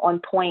on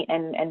point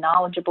and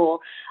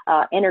knowledgeable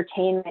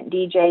entertainment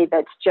DJ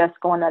that's just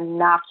going to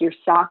knock your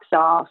socks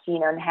off, you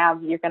know, and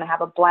you're going to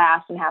have a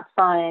blast and have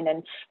fun,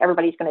 and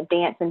everybody's going to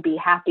dance and be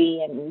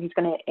happy, and he's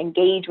going to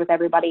engage with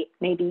everybody.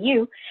 Maybe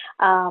you,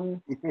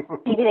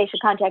 maybe they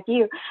should contact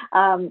you.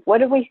 What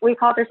did we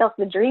called ourselves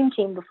the dream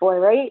team before,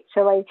 right?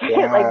 So like,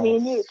 Yes. like me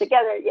and you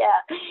together.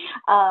 Yeah.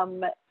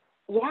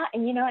 Yeah,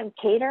 and you know, and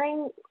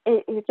catering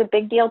it's a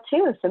big deal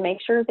too. So make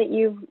sure that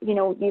you've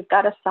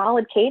got a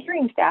solid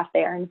catering staff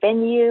there and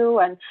venue,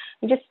 and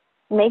you just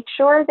make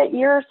sure that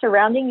you're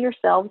surrounding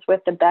yourselves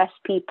with the best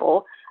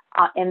people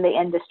in the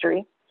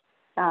industry.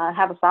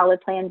 Have a solid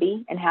plan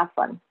B and have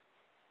fun.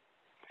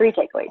 3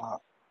 takeaways.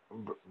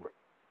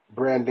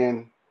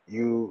 Brandon,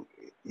 you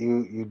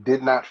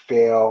did not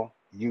fail.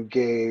 You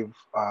gave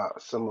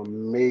some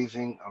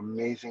amazing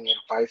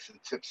advice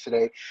and tips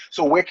today.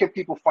 So where can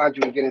people find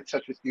you and get in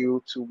touch with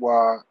you to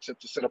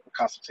set up a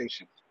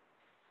consultation?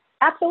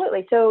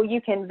 Absolutely. So you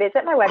can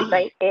visit my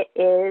website. It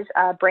is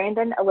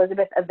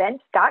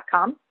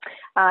BrandonElizabethEvents.com.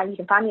 You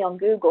can find me on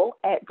Google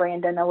at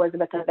Brandon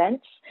Elizabeth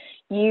Events.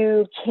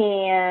 You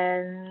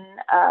can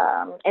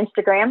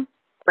Instagram,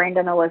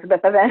 Brandon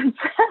Elizabeth Events.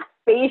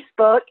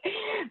 Facebook,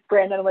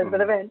 Brandon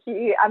Elizabeth Events.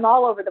 I'm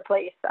all over the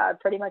place,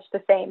 pretty much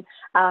the same.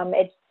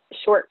 It's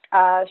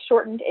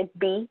shortened. It's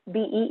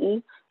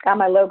BEE.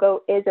 My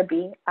logo is a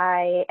B.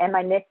 And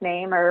my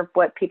nickname, or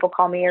what people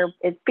call me,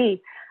 is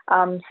B.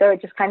 So it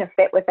just kind of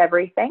fit with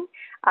everything.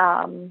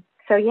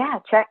 So yeah,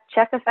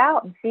 check us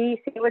out and see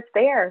what's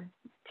there.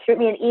 Shoot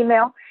me an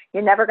email.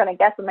 You're never going to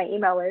guess what my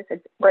email is.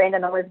 It's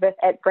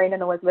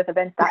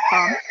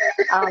BrandonElizabeth@BrandonElizabethEvents.com.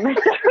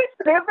 It's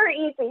super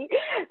easy.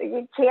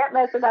 You can't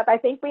mess it up. I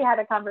think we had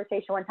a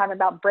conversation one time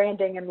about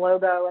branding and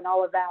logo and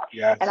all of that.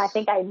 Yes. And I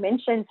think I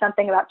mentioned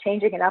something about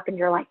changing it up, and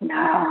you're like,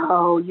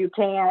 no, you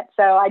can't.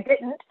 So I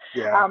didn't.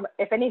 Yeah.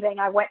 If anything,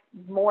 I went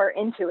more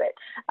into it.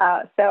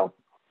 So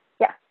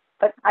yeah,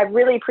 but I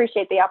really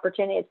appreciate the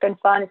opportunity. It's been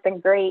fun. It's been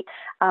great.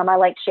 I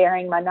like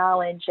sharing my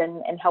knowledge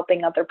and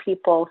helping other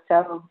people.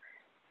 So.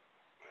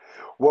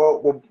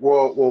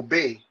 Well,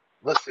 B,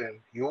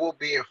 listen, you will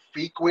be a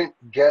frequent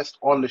guest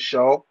on the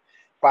show.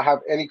 If I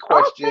have any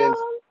questions,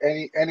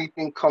 awesome.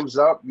 anything comes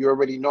up, you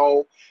already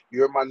know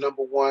you're one of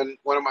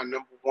my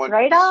number one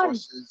right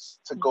resources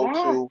on. to go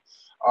to.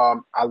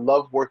 I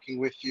love working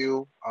with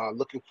you.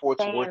 Looking forward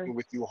to working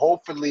with you.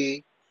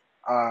 Hopefully,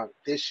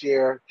 this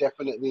year,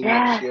 definitely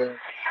next year.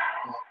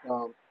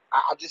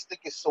 I just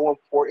think it's so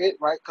important,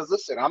 right? Because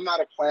listen, I'm not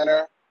a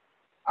planner.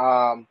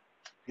 I'm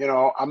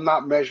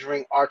not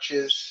measuring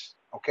arches.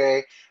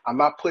 Okay, I'm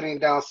not putting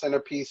down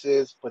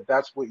centerpieces, but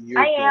that's what you're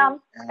doing. I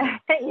am. And,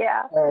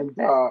 yeah. And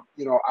I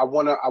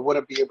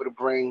wanna be able to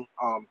bring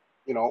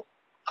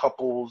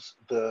couples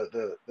I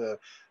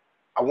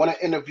want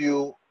to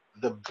interview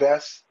the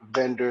best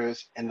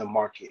vendors in the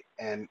market,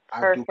 and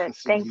I do Perfect.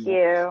 consider Thank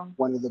you.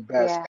 one of the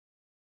best. Yeah.